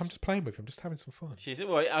just playing with him, just having some fun.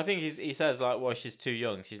 Well, I think he says, like, well, she's too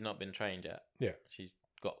young. She's not been trained yet. Yeah. She's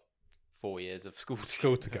got 4 years of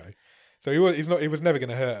school to go. So he was never going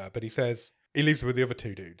to hurt her, but he says... He leaves her with the other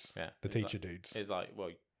two dudes. Yeah. The teacher dudes. He's like, well,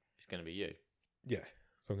 it's going to be you. Yeah.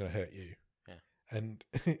 So I'm going to hurt you. Yeah. And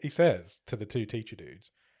he says to the two teacher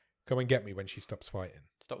dudes, come and get me when she stops fighting.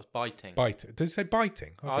 Stops biting. Did he say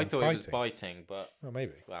biting? I thought it was biting, but... Oh,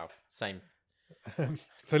 maybe. Wow. Same.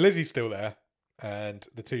 So Lizzie's still there, and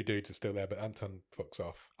the two dudes are still there, but Anton fucks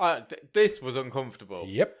off. This was uncomfortable.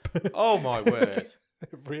 Yep. Oh, my word.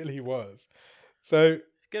 It really was. So...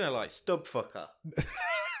 He's gonna, like, stub fucker.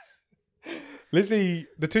 Lizzie,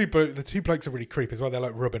 the two blokes are really creepy as well. They're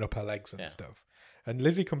like rubbing up her legs and stuff. And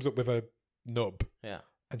Lizzie comes up with a nub. Yeah.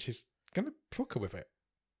 And she's going to fuck her with it.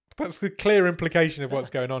 That's the clear implication of what's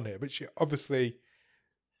going on here. But she obviously...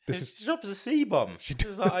 She drops a C-bomb. She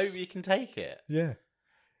does. Like, I hope you can take it. Yeah.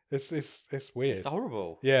 It's weird. It's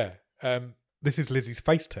horrible. Yeah. This is Lizzie's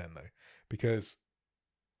face turn, though. Because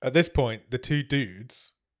at this point, the two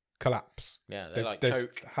dudes collapse. Yeah, they've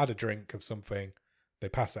choke. Had a drink of something. They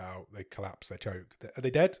pass out, they collapse, they choke. Are they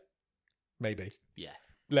dead? Maybe. Yeah.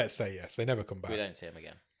 Let's say yes. They never come back. We don't see them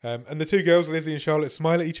again. And the two girls, Lizzie and Charlotte,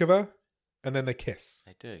 smile at each other, and then they kiss.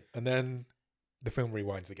 They do. And then the film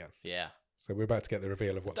rewinds again. Yeah. So we're about to get the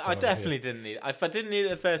reveal of what's going on. I definitely didn't need it. If I didn't need it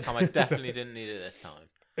the first time, I definitely didn't need it this time.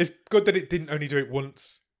 It's good that it didn't only do it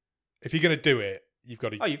once. If you're going to do it, you've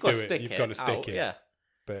got to you've got to stick it. You've got to stick it. Yeah.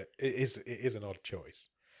 But it is an odd choice.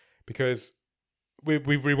 Because... We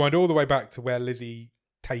rewind all the way back to where Lizzie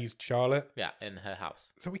tased Charlotte. Yeah, in her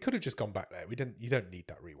house. So we could have just gone back there. You don't need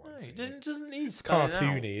that rewind. No, it doesn't need. It's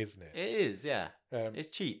cartoony, isn't it? It is, yeah. It's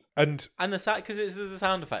cheap, and the because it's a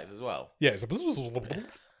sound effect as well. Yeah, it's that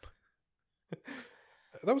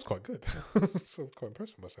was quite good. So I'm quite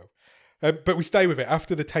impressed with myself. But we stay with it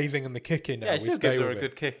after the tasing and the kicking. Yeah, she gives her a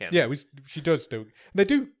good kick in. Yeah, she does still. They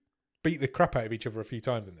do beat the crap out of each other a few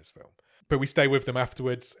times in this film, but we stay with them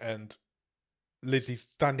afterwards and. Lizzie's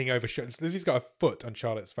standing over... Lizzie's got a foot on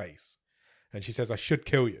Charlotte's face. And she says, I should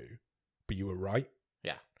kill you, but you were right.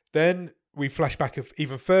 Yeah. Then we flash back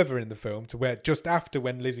even further in the film to where just after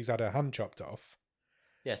when Lizzie's had her hand chopped off.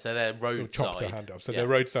 Yeah, so they're roadside. Chopped her hand off. So they're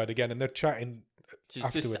roadside again and they're chatting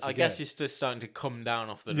I guess she's just starting to come down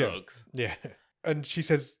off the drugs. Yeah. And she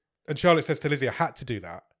says... And Charlotte says to Lizzie, I had to do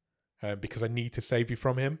that because I need to save you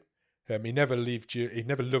from him. He never loved you. He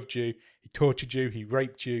never loved you. He tortured you. He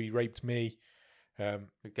raped you. He raped me. And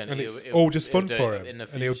it's all just fun for him,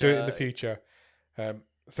 and he'll do it in the future.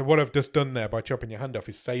 So what I've just done there by chopping your hand off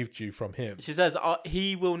is saved you from him. She says,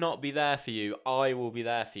 he will not be there for you. I will be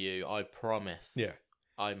there for you. I promise. Yeah.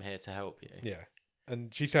 I'm here to help you. Yeah.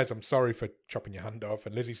 And she says, I'm sorry for chopping your hand off.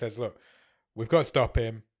 And Lizzie says, look, we've got to stop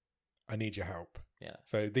him. I need your help. Yeah.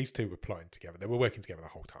 So these two were plotting together. They were working together the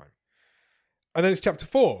whole time. And then it's chapter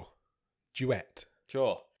 4, Duet.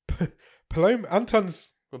 Sure. Paloma,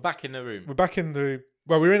 Anton's... We're back in the room.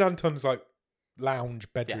 We're in Anton's like lounge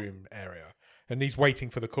bedroom area, and he's waiting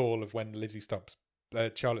for the call of when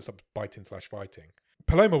Charlotte stops biting/fighting.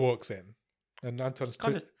 Paloma walks in, and Anton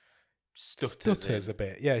kind of stutters a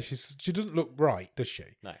bit. Yeah, she doesn't look right, does she?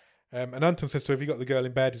 No. And Anton says to her, "Have you got the girl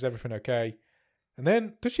in bed? Is everything okay?" And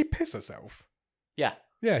then does she piss herself? Yeah.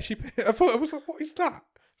 Yeah, I thought, I was like, what is that?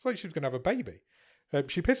 It's like she was going to have a baby.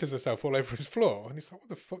 She pisses herself all over his floor, and he's like, what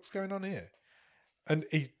the fuck's going on here? And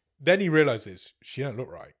then he realises she don't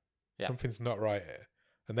look right. Yeah. Something's not right here.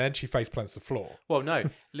 And then she face plants the floor. Well, no.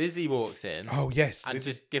 Lizzie walks in. Oh, yes. And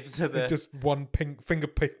just gives her just one finger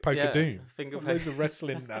poke of doom. Loads of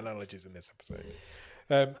wrestling analogies in this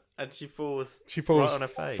episode. And she falls right on her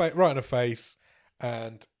face. Right on her face.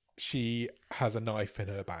 And she has a knife in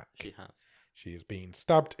her back. She has. She is being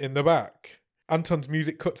stabbed in the back. Anton's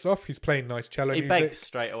music cuts off. He's playing nice cello music. He begs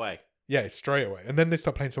straight away. Yeah, straight away. And then they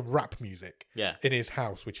start playing some rap music in his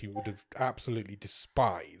house, which he would have absolutely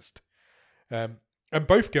despised. And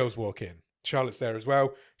both girls walk in. Charlotte's there as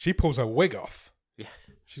well. She pulls her wig off. Yeah.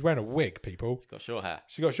 She's wearing a wig, people. She's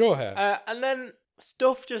got short hair. And then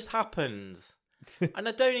stuff just happens. And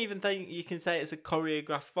I don't even think you can say it's a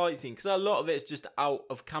choreographed fight scene, because a lot of it's just out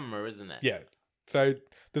of camera, isn't it? Yeah. So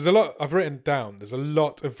there's a lot, I've written down, there's a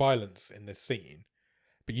lot of violence in this scene,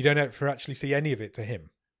 but you don't ever actually see any of it to him.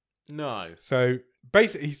 No. So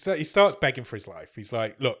basically, he starts begging for his life. He's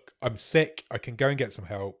like, look, I'm sick. I can go and get some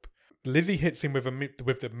help. Lizzie hits him with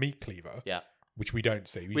the meat cleaver. Yeah. which we don't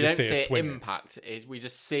see. We just don't see see her it swinging. impact. We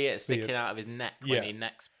just see it sticking out of his neck when he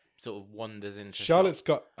next sort of wanders into. Charlotte's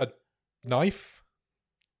got a knife,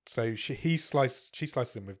 so she slices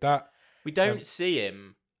him with that. We don't see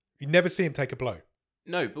him. You never see him take a blow.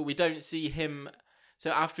 No, but we don't see him. So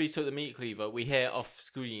after he took the meat cleaver, we hear off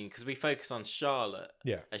screen because we focus on Charlotte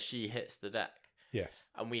as she hits the deck. Yes.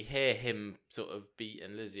 And we hear him sort of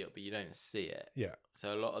beating Lizzie up, but you don't see it. Yeah.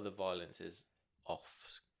 So a lot of the violence is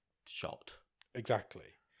off shot.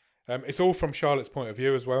 Exactly. It's all from Charlotte's point of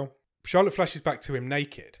view as well. Charlotte flashes back to him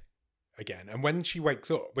naked again. And when she wakes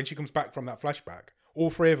up, when she comes back from that flashback, all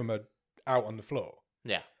three of them are out on the floor.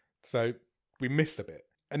 Yeah. So we missed a bit.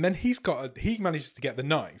 And then he manages to get the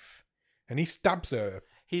knife and he stabs her.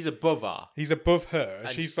 He's above her. He's above her,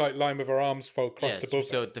 and she's like lying with her arms crossed above her.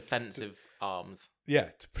 So defensive arms.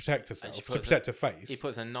 Yeah, to protect herself, to protect her face. He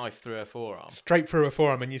puts a knife through her forearm. Straight through her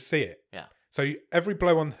forearm, and you see it. Yeah. So every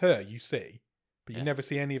blow on her, you see, but you never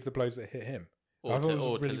see any of the blows that hit him. To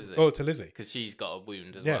Lizzie. Or to Lizzie. Because she's got a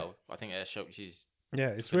wound as well. I think she's... Yeah,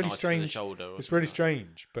 it's really strange. It's really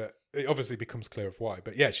strange, but it obviously becomes clear of why.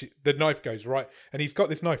 But yeah, the knife goes right, and he's got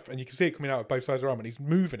this knife, and you can see it coming out of both sides of her arm, and he's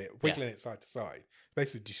moving it, wiggling it side to side,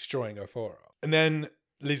 basically destroying her forearm. And then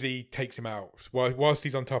Lizzie takes him out. Whilst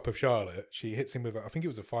he's on top of Charlotte, she hits him with, I think it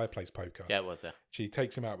was a fireplace poker. Yeah, it was, yeah. She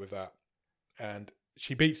takes him out with that, and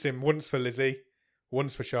she beats him once for Lizzie,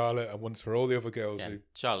 once for Charlotte, and once for all the other girls. Yeah,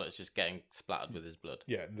 Charlotte's just getting splattered with his blood.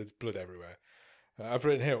 Yeah, and there's blood everywhere. I've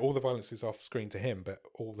written here, all the violence is off screen to him, but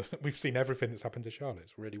we've seen everything that's happened to Charlotte.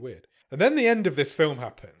 It's really weird. And then the end of this film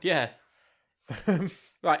happened. Yeah.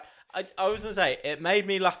 Right. I was going to say, it made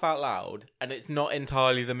me laugh out loud, and it's not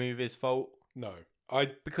entirely the movie's fault. No.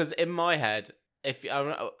 Because in my head,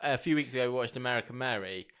 a few weeks ago, we watched American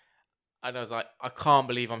Mary, and I was like, I can't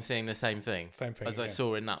believe I'm seeing the same thing. As I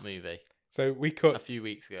saw in that movie. So we cut... a few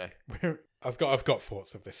weeks ago. I've got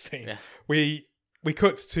thoughts of this scene. Yeah. We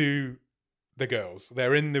cut to... the girls,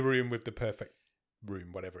 they're in the room with the perfect room,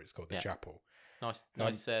 whatever it's called, the chapel.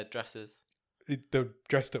 Nice dresses. They're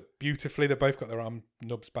dressed up beautifully. They both got their arm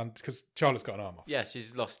nubs banded because Charlotte's got an arm off. Yeah,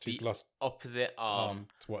 she's lost opposite arm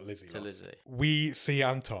to what Lizzie lost. Lizzie. We see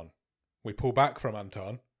Anton. We pull back from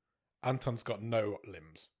Anton. Anton's got no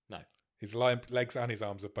limbs. No. His legs and his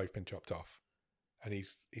arms have both been chopped off, and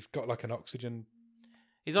he's got like an oxygen.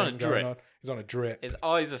 He's on a drip. He's on a drip. His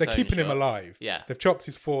eyes are They're keeping him alive. Yeah. They've chopped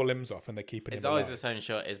his 4 limbs off and they're keeping him alive. His eyes are sewn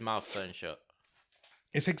shut. His mouth's sewn shut.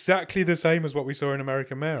 It's exactly the same as what we saw in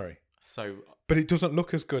American Mary. But it doesn't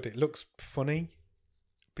look as good. It looks funny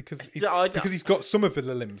because he's got some of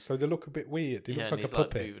the limbs, so they look a bit weird. He looks like a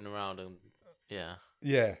puppet. Like moving around and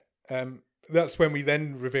yeah. That's when we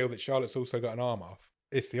then reveal that Charlotte's also got an arm off.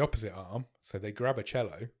 It's the opposite arm, so they grab a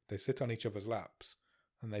cello, they sit on each other's laps,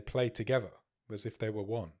 and they play together as if they were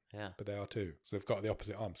one. Yeah. But they are two. So they've got the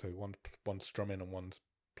opposite arm. So one's strumming and one's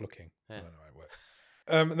plucking. Yeah. I don't know how it works.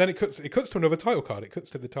 And then it cuts to another title card. It cuts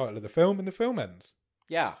to the title of the film, and the film ends.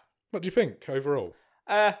 Yeah. What do you think overall?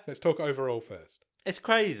 Let's talk overall first. It's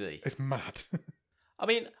crazy. It's mad. I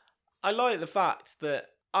mean, I like the fact that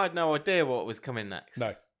I had no idea what was coming next.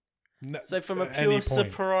 No. So from a pure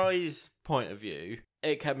surprise point of view,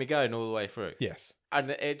 it kept me going all the way through. Yes.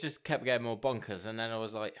 And it just kept getting more bonkers. And then I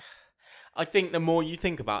was like, I think the more you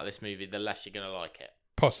think about this movie, the less you're going to like it.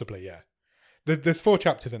 Possibly, yeah. There's 4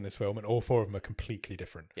 chapters in this film, and all 4 of them are completely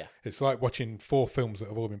different. Yeah. It's like watching 4 films that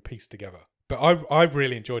have all been pieced together. But I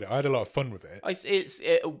really enjoyed it. I had a lot of fun with it.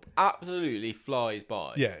 It absolutely flies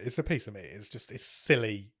by. Yeah, it's a piece of me. It's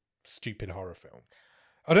silly, stupid horror film.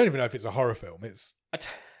 I don't even know if it's a horror film. It's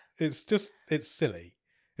silly.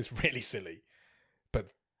 It's really silly. But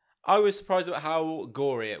I was surprised at how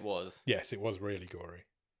gory it was. Yes, it was really gory.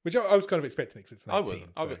 Which I was kind of expecting because it's 19.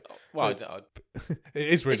 It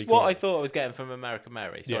is really It's what I thought I was getting from American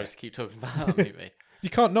Mary. So I just keep talking about that movie. You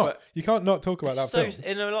can't not talk about that film.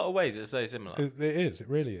 In a lot of ways, it's so similar. It is. It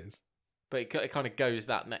really is. But it kind of goes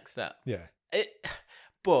that next step. Yeah.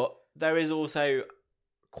 But there is also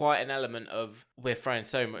quite an element of we're throwing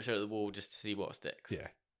so much at the wall just to see what sticks. Yeah.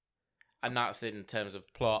 And that's in terms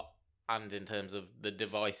of plot and in terms of the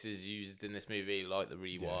devices used in this movie, like the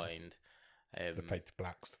rewind. The fade to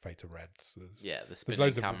blacks, the fade to reds. The spinning there's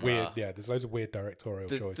loads camera. of weird. Yeah, there's loads of weird directorial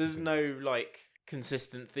choices. There's no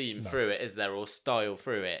consistent theme through it, is there, or style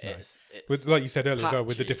through it? No. It's like you said earlier, as well,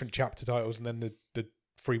 with the different chapter titles, and then the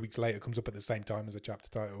 3 weeks later comes up at the same time as a chapter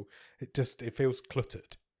title. It feels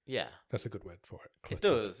cluttered. Yeah, that's a good word for it.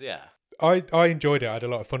 Cluttered. It does. Yeah, I enjoyed it. I had a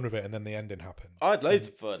lot of fun with it, and then the ending happened. I had loads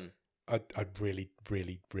of fun. I really,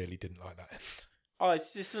 really, really didn't like that end. Oh,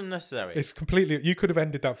 it's just unnecessary. It's completely. You could have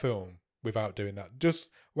ended that film without doing that. Just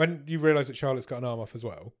when you realise that Charlotte's got an arm off as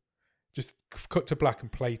well, Just cut to black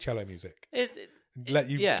and play cello music. Let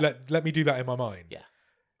me do that in my mind. Yeah.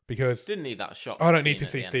 Because didn't need that shot. I don't need to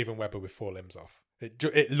see Steven Weber with 4 limbs off.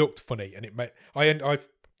 It looked funny, and it made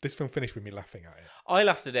this film finished with me laughing at it. I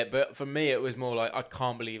laughed at it, but for me, it was more like, I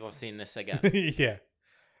can't believe I've seen this again. Yeah.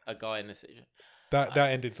 A guy in this situation. That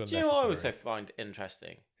ended unnecessary. Do you know what I also find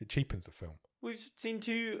interesting? It cheapens the film. We've seen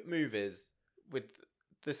 2 movies with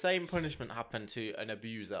the same punishment happen to an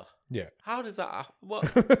abuser. Yeah. How does that happen?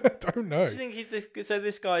 What? I don't know. Do you think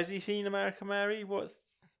this guy, has he seen American Mary? What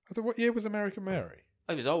year was American Mary?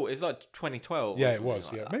 It was old. It was like 2012. Yeah, it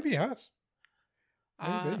was. Like that. Maybe he has.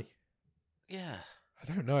 Maybe. Yeah. I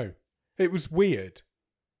don't know. It was weird.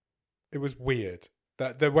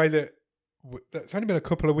 That the way that's only been a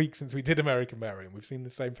couple of weeks since we did American Mary, and we've seen the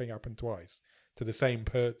same thing happen twice to the same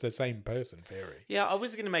person. Theory. Yeah, I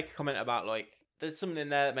was going to make a comment about like there's something in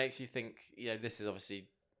there that makes you think. This is obviously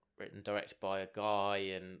written, directed by a guy,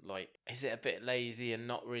 and like, is it a bit lazy and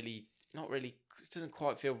not really? It doesn't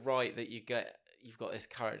quite feel right that you've got this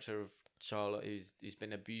character of Charlotte who's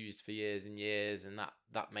been abused for years and years, and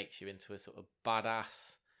that makes you into a sort of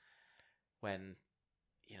badass when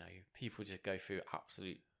people just go through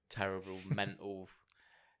absolute terrible mental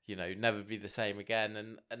never be the same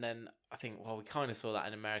again, and then I think, well, we kind of saw that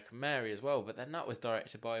in American Mary as well, but then that was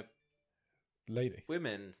directed by lady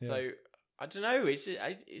women. Yeah. So I don't know, it's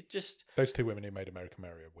just those 2 women who made American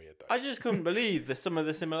Mary are weird though. I just couldn't believe some of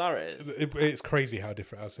the similarities. It's crazy how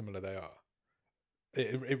similar they are.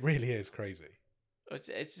 It really is crazy.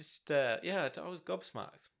 It's just I was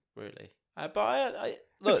gobsmacked, really. But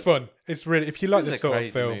look, it's fun. It's really, if you like this sort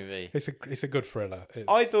of film, movie. It's a good thriller.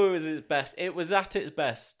 I thought it was its best. It was at its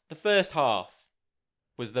best. The first half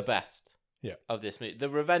was the best. Yeah. Of this movie, the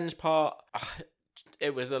revenge part,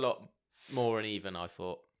 it was a lot more uneven, I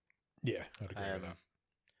thought. Yeah, I'd agree with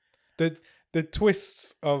that. The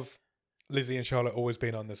twists of Lizzie and Charlotte always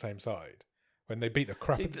being on the same side when they beat the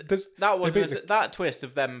crap. That twist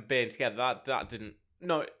of them being together. That didn't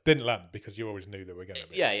land because you always knew they were going to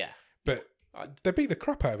be. Yeah. But they beat the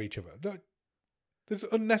crap out of each other. There's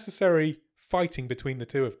unnecessary fighting between the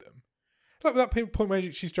 2 of them. Like that point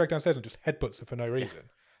where she's dragged downstairs and just headbutts her for no reason. Yeah.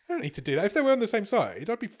 They don't need to do that. If they were on the same side,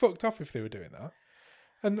 I'd be fucked off if they were doing that.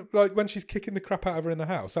 And like when she's kicking the crap out of her in the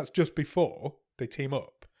house, that's just before they team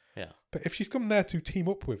up. Yeah. But if she's come there to team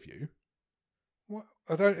up with you, what?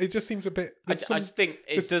 I don't. It just seems a bit. I just think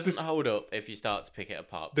it doesn't hold up if you start to pick it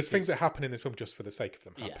apart. There's things that happen in this film just for the sake of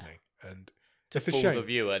them happening, and to it's a fool shame. the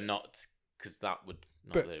viewer, not because that would.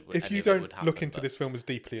 But if you don't look into this film as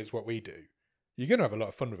deeply as what we do, you're going to have a lot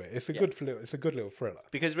of fun with it. It's a good little thriller.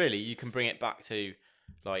 Because really, you can bring it back to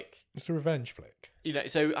like it's a revenge flick.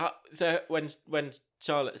 So when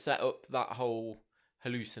Charlotte set up that whole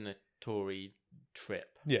hallucinatory trip,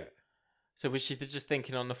 yeah. So was she just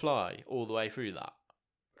thinking on the fly all the way through that?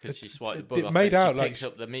 Because she swiped the bug off and she picked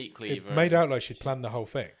up the meat cleaver. It made out like she'd planned the whole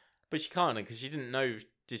thing. But she can't, because she didn't know.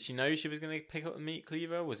 Did she know she was going to pick up the meat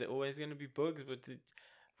cleaver? Was it always going to be bugs?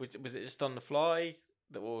 Was it just on the fly?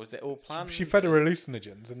 Or was it all planned? She fed her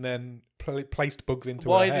hallucinogens and then placed bugs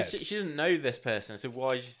into her head. She doesn't know this person, so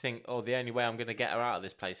why does she think, the only way I'm going to get her out of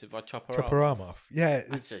this place is if I chop her arm off? Yeah. It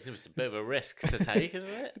was a bit of a risk to take, isn't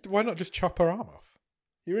it? Why not just chop her arm off?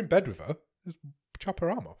 You're in bed with her. Just chop her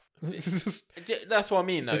arm off. That's what I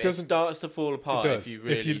mean, though. It starts to fall apart if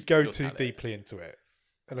you go too deeply into it.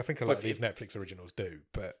 And I think a lot of these Netflix originals do,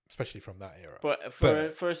 but especially from that era. But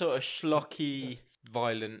for a sort of schlocky,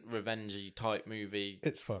 violent, revengey type movie,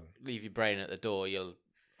 it's fun. Leave your brain at the door.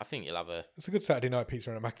 I think you'll have a. It's a good Saturday night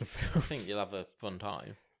pizza and a Magnum film. I think you'll have a fun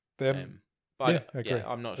time. I agree.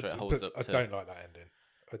 I'm not sure it holds up. I don't like that ending.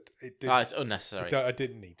 It's unnecessary. I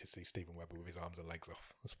didn't need to see Steven Weber with his arms and legs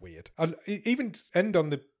off. That's weird. Even end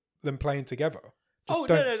on them playing together. No,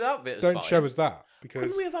 that bit was don't fine. show us that, because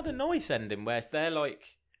couldn't we have had a nice ending where they're like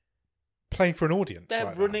playing for an audience? They're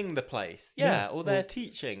like running the place, or they're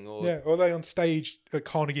teaching, or or they on stage at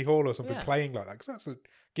Carnegie Hall or something playing like that. Because that's a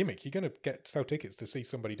gimmick. You're going to sell tickets to see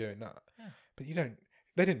somebody doing that. Yeah. But you don't.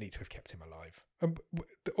 They didn't need to have kept him alive. And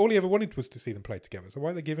all he ever wanted was to see them play together. So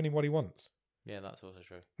why are they giving him what he wants? Yeah, that's also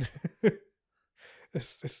true.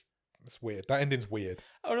 It's weird. That ending's weird.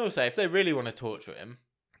 Oh, and also, if they really want to torture him,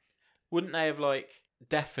 wouldn't they have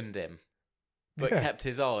deafened him, but kept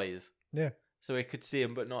his eyes? Yeah. So he could see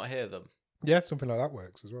them but not hear them. Yeah, something like that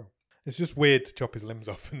works as well. It's just weird to chop his limbs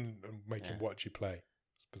off and make him watch you play.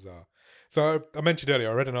 It's bizarre. So I mentioned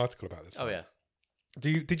earlier, I read an article about this film. Oh, yeah.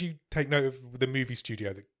 Did you take note of the movie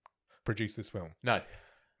studio that produced this film? No.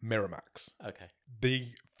 Miramax. Okay. The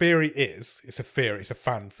theory is, it's a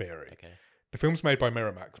fan theory. Okay. The film's made by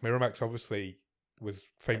Miramax. Miramax obviously was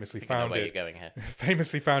famously I think I know where founded you're going here.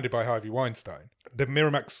 famously founded by Harvey Weinstein. The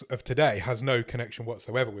Miramax of today has no connection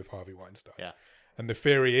whatsoever with Harvey Weinstein. Yeah. And the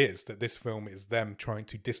theory is that this film is them trying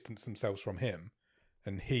to distance themselves from him,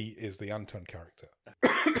 and he is the Anton character,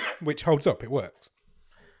 which holds up. It works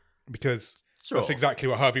because that's exactly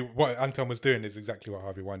what Anton was doing. Is exactly what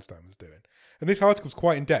Harvey Weinstein was doing. And this article's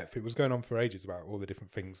quite in depth. It was going on for ages about all the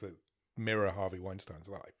different things that mirror Harvey Weinstein's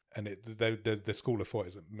life, and the school of thought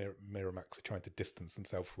is that Miramax are trying to distance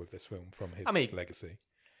themselves with this film from his legacy.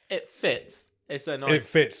 It fits. It's so nice. It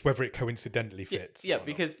fits, whether it coincidentally fits. Yeah,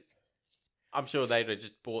 because I'm sure they'd have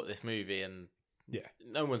just bought this movie and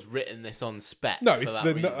no one's written this on spec. No, reason.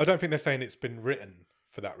 I don't think they're saying it's been written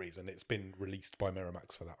for that reason. It's been released by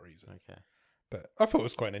Miramax for that reason. Okay. But I thought it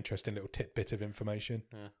was quite an interesting little tidbit of information.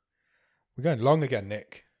 Yeah. We're going long again,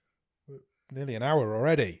 Nick. Nearly an hour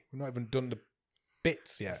already. We've not even done the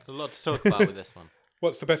bits yet. There's a lot to talk about with this one.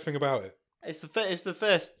 What's the best thing about it? It's the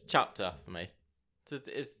first chapter for me.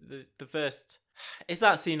 It's the first. It's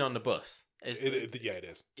that scene on the bus. It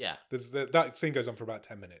is. Yeah. That scene goes on for about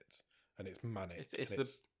 10 minutes, and it's manic.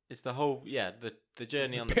 It's the whole the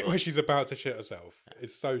journey on the bit bus where she's about to shit herself.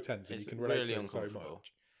 It's so tense, and you can relate really to it so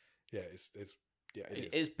much. Yeah,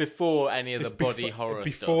 it's before any of the body horror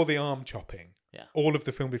before stuff. The arm chopping. Yeah. All of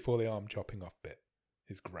the film before the arm chopping off bit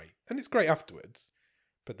is great, and it's great afterwards.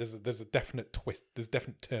 But there's a definite twist. There's a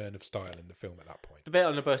definite turn of style in the film at that point. The bit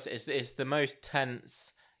on the bus is the most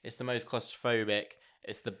tense. It's the most claustrophobic.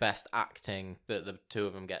 It's the best acting that the two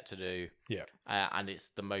of them get to do. Yeah. And it's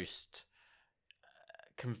the most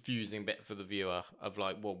confusing bit for the viewer of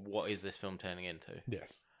like, well, what is this film turning into?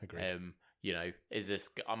 Yes, agreed. Am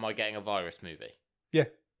I getting a virus movie? Yeah.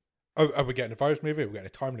 Are we getting a virus movie? Are we getting a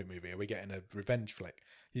time loop movie? Are we getting a revenge flick?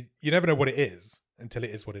 You never know what it is until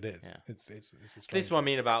it is what it is. Yeah. It's this is what I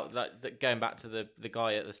mean about going back to the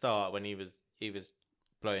guy at the start when he was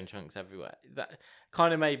blowing chunks everywhere. That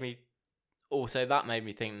kind of made me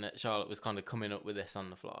think that Charlotte was kind of coming up with this on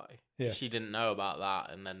the fly. Yeah. She didn't know about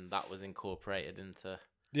that, and then that was incorporated into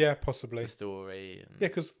possibly the story. And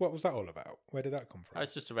because what was that all about? Where did that come from?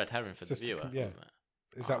 It's just a red herring for the viewer, wasn't it?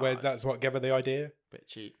 Is that where that's what gave her the idea? Bit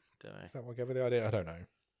cheap, don't know. Is that what gave her the idea? I don't know,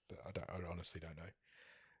 but I honestly don't know.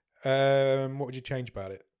 What would you change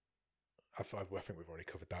about it? I think we've already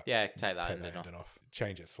covered that. Yeah, take that ending off.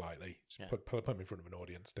 Change it slightly. Just put me in front of an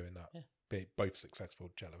audience doing that. Yeah. Be both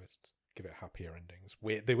successful cellists. Give it happier endings.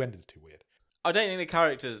 Weird. The ending's too weird. I don't think the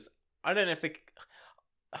characters. I don't know if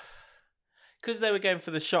because they were going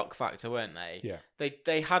for the shock factor, weren't they? Yeah.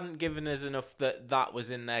 They hadn't given us enough that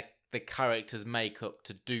was in the character's makeup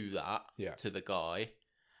to do that. Yeah. To the guy,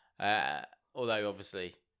 although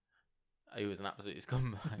obviously he was an absolute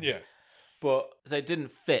scumbag. Yeah. But so it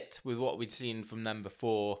didn't fit with what we'd seen from them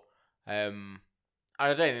before. I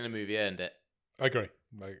don't think the movie earned it. I agree.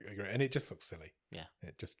 And it just looks silly. Yeah.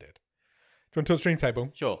 It just did. Do you want to talk stream table?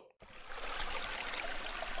 Sure.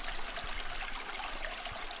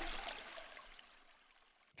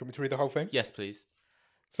 Do you want me to read the whole thing? Yes, please.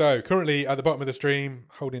 So, currently at the bottom of the stream,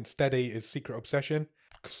 holding steady is Secret Obsession,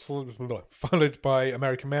 followed by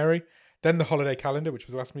American Mary, then The Holiday Calendar, which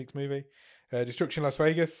was last week's movie, Destruction Las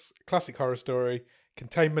Vegas, Classic Horror Story,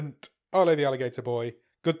 Containment, Arlo the Alligator Boy,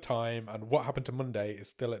 Good Time, and What Happened to Monday is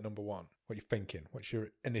still at number 1. What are you thinking? What's your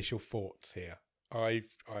initial thoughts here? I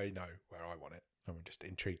know where I want it. I'm just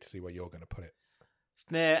intrigued to see where you're going to put it.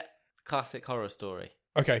 It's near Classic Horror Story.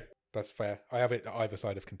 Okay, that's fair. I have it at either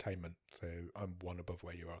side of Containment, so I'm one above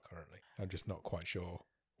where you are currently. I'm just not quite sure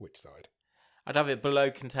which side. I'd have it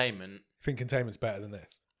below Containment. You think Containment's better than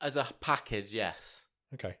this? As a package, yes.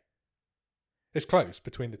 Okay. It's close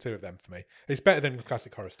between the two of them for me. It's better than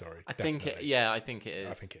Classic Horror Story. I think it is. I think it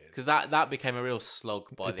is. Because that became a real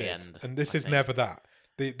slog by the end. And this is never that.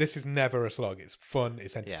 This is never a slog. It's fun.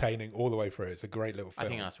 It's entertaining all the way through. It's a great little film. I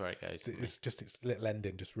think that's where it goes. It's just its little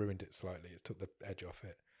ending just ruined it slightly. It took the edge off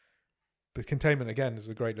it. But Containment, again, is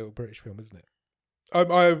a great little British film, isn't it?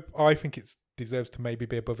 I think it deserves to maybe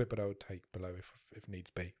be above it, but I would take below if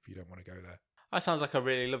needs be, if you don't want to go there. That sounds like I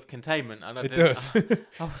really love Containment. And it does.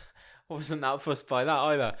 I wasn't that fussed by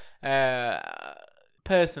that either.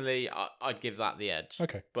 Personally, I'd give that the edge.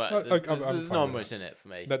 Okay. But there's not much in it for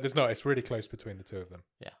me. No, there's not. It's really close between the two of them.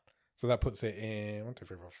 Yeah. So that puts it in 1, 2,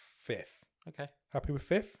 3, 4, 5th. Okay. Happy with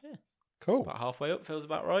 5th? Yeah. Cool. About halfway up, feels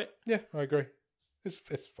about right. Yeah, I agree. It's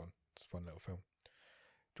fun. It's a fun little film.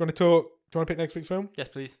 Do you want to pick next week's film? Yes,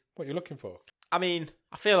 please. What are you looking for? I mean,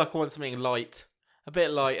 I feel like I want something light. A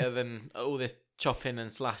bit lighter than all this chopping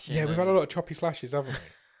and slashing. Yeah, we've had a lot of choppy slashes, haven't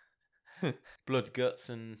we? Blood, guts,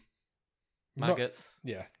 and maggots.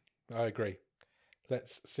 Yeah, I agree.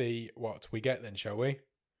 Let's see what we get then, shall we?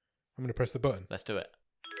 I'm going to press the button. Let's do it.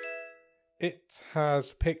 It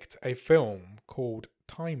has picked a film called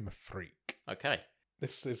Time Freak. Okay.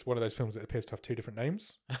 This is one of those films that appears to have two different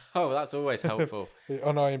names. Oh, that's always helpful.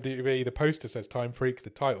 On IMDb, the poster says Time Freak. The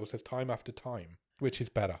title says Time After Time. Which is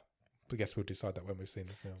better? I guess we'll decide that when we've seen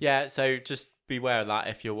the film. Yeah, so just beware of that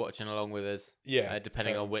if you're watching along with us. Yeah.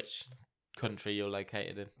 Depending on which country you're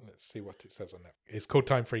located in. Let's see what it says on Netflix. It's called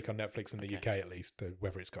Time Freak on Netflix in the Okay. UK at least.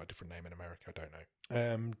 Whether it's got a different name in America, I don't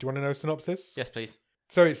know. Do you want to know a synopsis? Yes, please.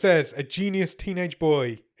 So it says a genius teenage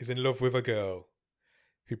boy is in love with a girl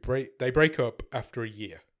who they break up after a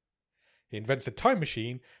year. He invents a time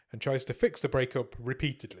machine and tries to fix the breakup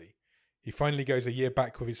repeatedly. He finally goes a year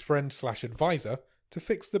back with his friend / advisor to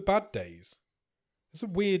fix the bad days. It's a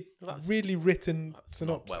weird, weirdly written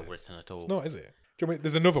synopsis. Not well written at all. It's not, is it? Do you want me,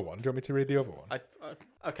 there's another one. Do you want me to read the other one?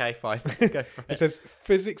 Okay, fine. Go for It says,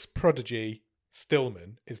 physics prodigy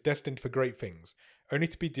Stillman is destined for great things, only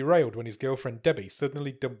to be derailed when his girlfriend Debbie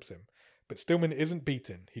suddenly dumps him. But Stillman isn't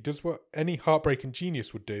beaten. He does what any heartbreaking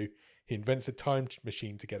genius would do. He invents a time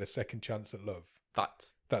machine to get a second chance at love.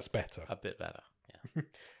 That's better. A bit better. Yeah. Do you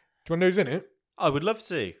want to know who's in it? I would love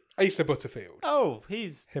to. Asa Butterfield. Oh,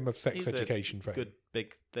 he's Him of Sex he's Education a fame. good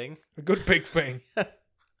big thing. A good big thing.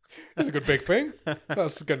 That's a good big thing.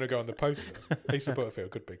 That's going to go on the poster. Asa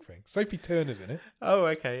Butterfield, good big thing. Sophie Turner's in it. Oh,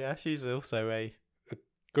 okay. Yeah, she's also a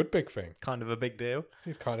Good big thing. kind of a big deal.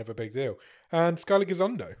 She's kind of a big deal. And Scarlett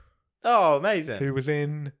Gisondo, Oh, amazing. who was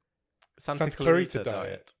in Santa Clarita Diet.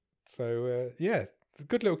 Diet. So yeah,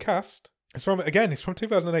 good little cast. It's from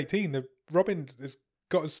 2018. The Robin has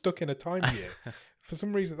got us stuck in a time year for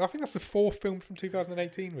some reason. I think that's the fourth film from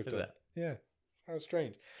 2018 we've Is done. it? Yeah, that was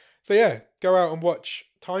strange. So yeah, go out and watch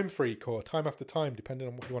Time Freak or Time After Time, depending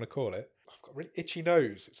on what you want to call it. I've got a really itchy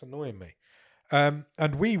nose. It's annoying me.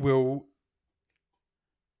 And we will.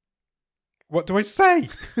 What do I say?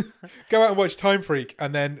 Go out and watch Time Freak,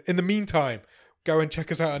 and then in the meantime, go and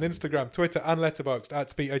check us out on Instagram, Twitter, and Letterboxd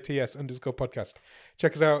at @BOTS_podcast.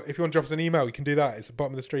 Check us out. If you want to drop us an email, you can do that. It's at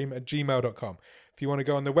bottomofthestream@gmail.com. If you want to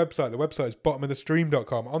go on the website is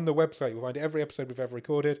bottomofthestream.com. On the website, you'll find every episode we've ever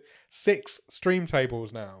recorded. 6 stream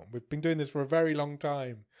tables now. We've been doing this for a very long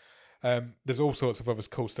time. There's all sorts of other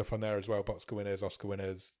cool stuff on there as well. Oscar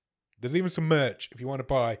winners. There's even some merch if you want to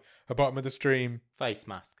buy a Bottom of the Stream Face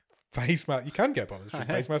mask. face mask. You can get Bottom of the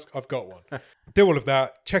Stream face mask. I've got one. Do all of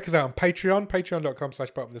that. Check us out on Patreon,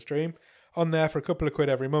 patreon.com/bottom of the stream. On there for a couple of quid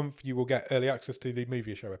every month, you will get early access to the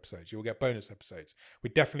movie show episodes. You will get bonus episodes.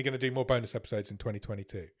 We're definitely going to do more bonus episodes in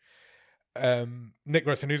 2022. Nick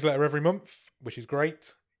writes a newsletter every month, which is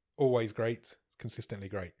great. Always great. Consistently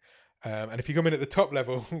great. And if you come in at the top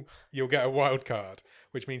level, you'll get a wild card,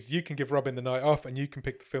 which means you can give Robin the night off and you can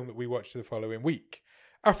pick the film that we watch the following week.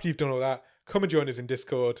 After you've done all that, come and join us in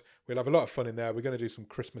Discord. We'll have a lot of fun in there. We're going to do some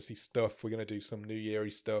Christmassy stuff. We're going to do some New Year-y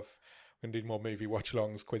stuff. We're going to do more movie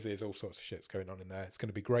watch-alongs, quizzes, all sorts of shit's going on in there. It's going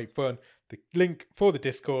to be great fun. The link for the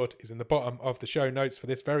Discord is in the bottom of the show notes for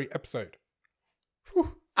this very episode.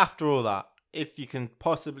 Whew. After all that, if you can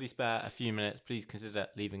possibly spare a few minutes, please consider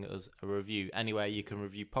leaving us a review. Anywhere you can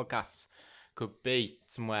review podcasts. Could be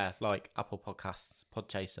somewhere like Apple Podcasts,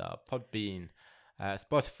 Podchaser, Podbean,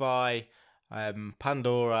 Spotify,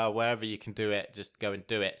 Pandora, wherever you can do it, just go and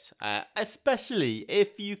do it. Especially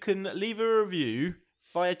if you can leave a review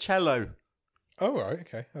via cello. Oh, right,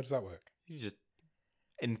 okay. How does that work? You just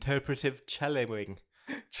interpretive celloing.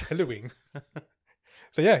 Celloing.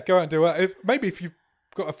 So yeah, go out and do that. Maybe if you've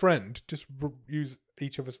got a friend, just use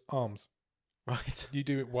each of us arms. Right. You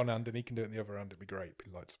do it one hand and he can do it in the other hand. It'd be great.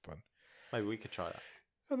 It'd be lots of fun. Maybe we could try that.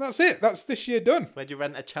 And that's it. That's this year done. Where'd you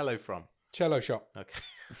rent a cello from? Cello shop.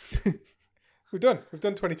 Okay. We've done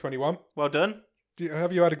 2021. Well done.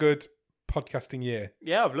 Have you had a good podcasting year?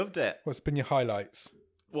 Yeah, I've loved it. What's been your highlights?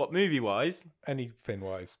 What, movie-wise? Anything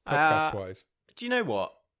wise, podcast wise. Do you know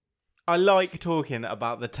what? I like talking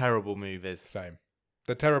about the terrible movies. Same.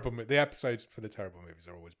 The episodes for the terrible movies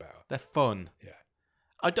are always better. They're fun. Yeah.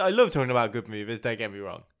 I love talking about good movies, don't get me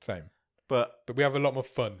wrong. Same. But we have a lot more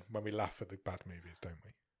fun when we laugh at the bad movies, don't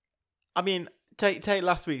we? I mean, take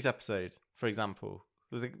last week's episode, for example.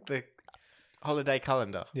 The holiday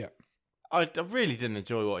calendar. Yeah. I really didn't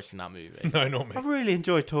enjoy watching that movie. No, not me. I really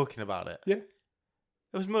enjoyed talking about it. Yeah.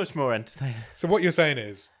 It was much more entertaining. So what you're saying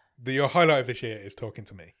is that your highlight of this year is talking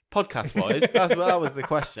to me. Podcast-wise, that was the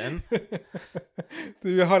question.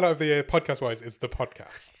 The highlight of the year, podcast-wise, is the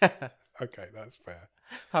podcast. Okay, that's fair.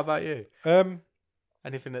 How about you?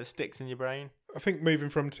 Anything that sticks in your brain? I think moving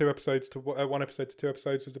from 2 episodes to 1 episode to 2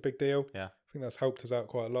 episodes was a big deal. Yeah. I think that's helped us out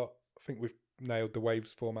quite a lot. I think we've nailed the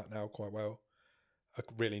Waves format now quite well. I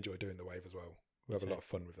really enjoy doing the Wave as well. We have a lot of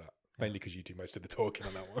fun with that. Mainly because you do most of the talking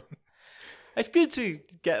on that one. It's good to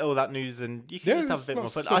get all that news, and you can just have a there's bit more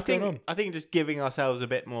lots of fun. stuff going on. I think just giving ourselves a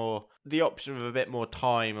bit more, the option of a bit more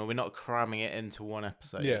time, and we're not cramming it into one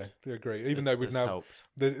episode. Yeah, I agree. Even though we've has now helped.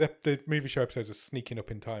 the movie show episodes are sneaking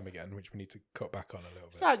up in time again, which we need to cut back on a little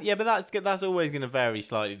bit. Yeah, but that's always going to vary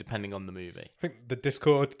slightly depending on the movie. I think the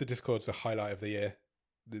Discord's the highlight of the year.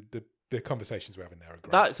 The conversations we're having there are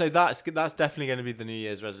great. That's definitely going to be the New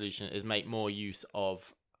Year's resolution: is make more use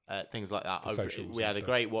of things like that. Socials We and had a stuff.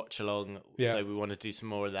 great watch along, Yeah. so we want to do some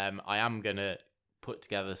more of them. I am going to put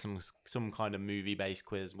together some kind of movie based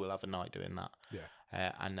quiz. We'll have a night doing that.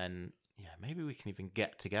 Yeah. And then maybe we can even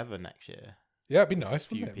get together next year. Yeah, it'd be nice,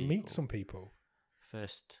 Few wouldn't it? Meet people. some people.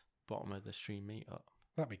 First bottom of the stream meetup.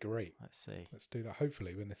 That'd be great. Let's see. Let's do that.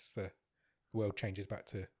 Hopefully, when this world changes back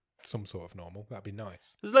to some sort of normal, that'd be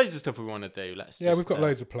nice. There's loads of stuff we want to do. We've got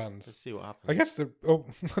loads of plans. Let's see what happens. I guess I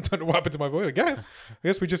don't know what happened to my voice. I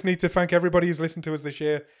guess we just need to thank everybody who's listened to us this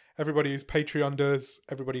year, everybody who's Patreoned us,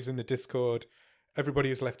 everybody who's in the Discord, everybody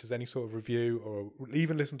who's left us any sort of review or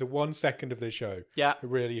even listened to 1 second of the show. Yeah. It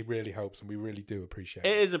really, really helps, and we really do appreciate It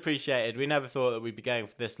it. is appreciated. We never thought that we'd be going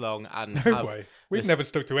for this long and No way. We've this- never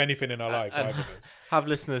stuck to anything in our lives, and either of us. have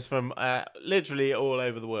listeners from literally all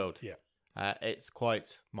over the world. Yeah. It's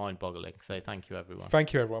quite mind-boggling. So thank you, everyone.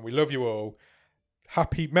 Thank you, everyone. We love you all.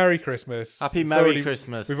 Merry Christmas. Happy It's Merry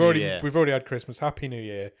Christmas. We've New already Year. we've already had Christmas. Happy New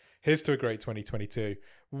Year. Here's to a great 2022.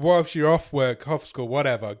 Whilst you're off work, off school,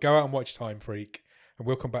 whatever, go out and watch Time Freak. And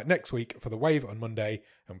we'll come back next week for The Wave on Monday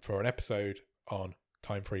and for an episode on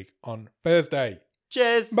Time Freak on Thursday.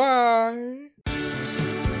 Cheers. Bye.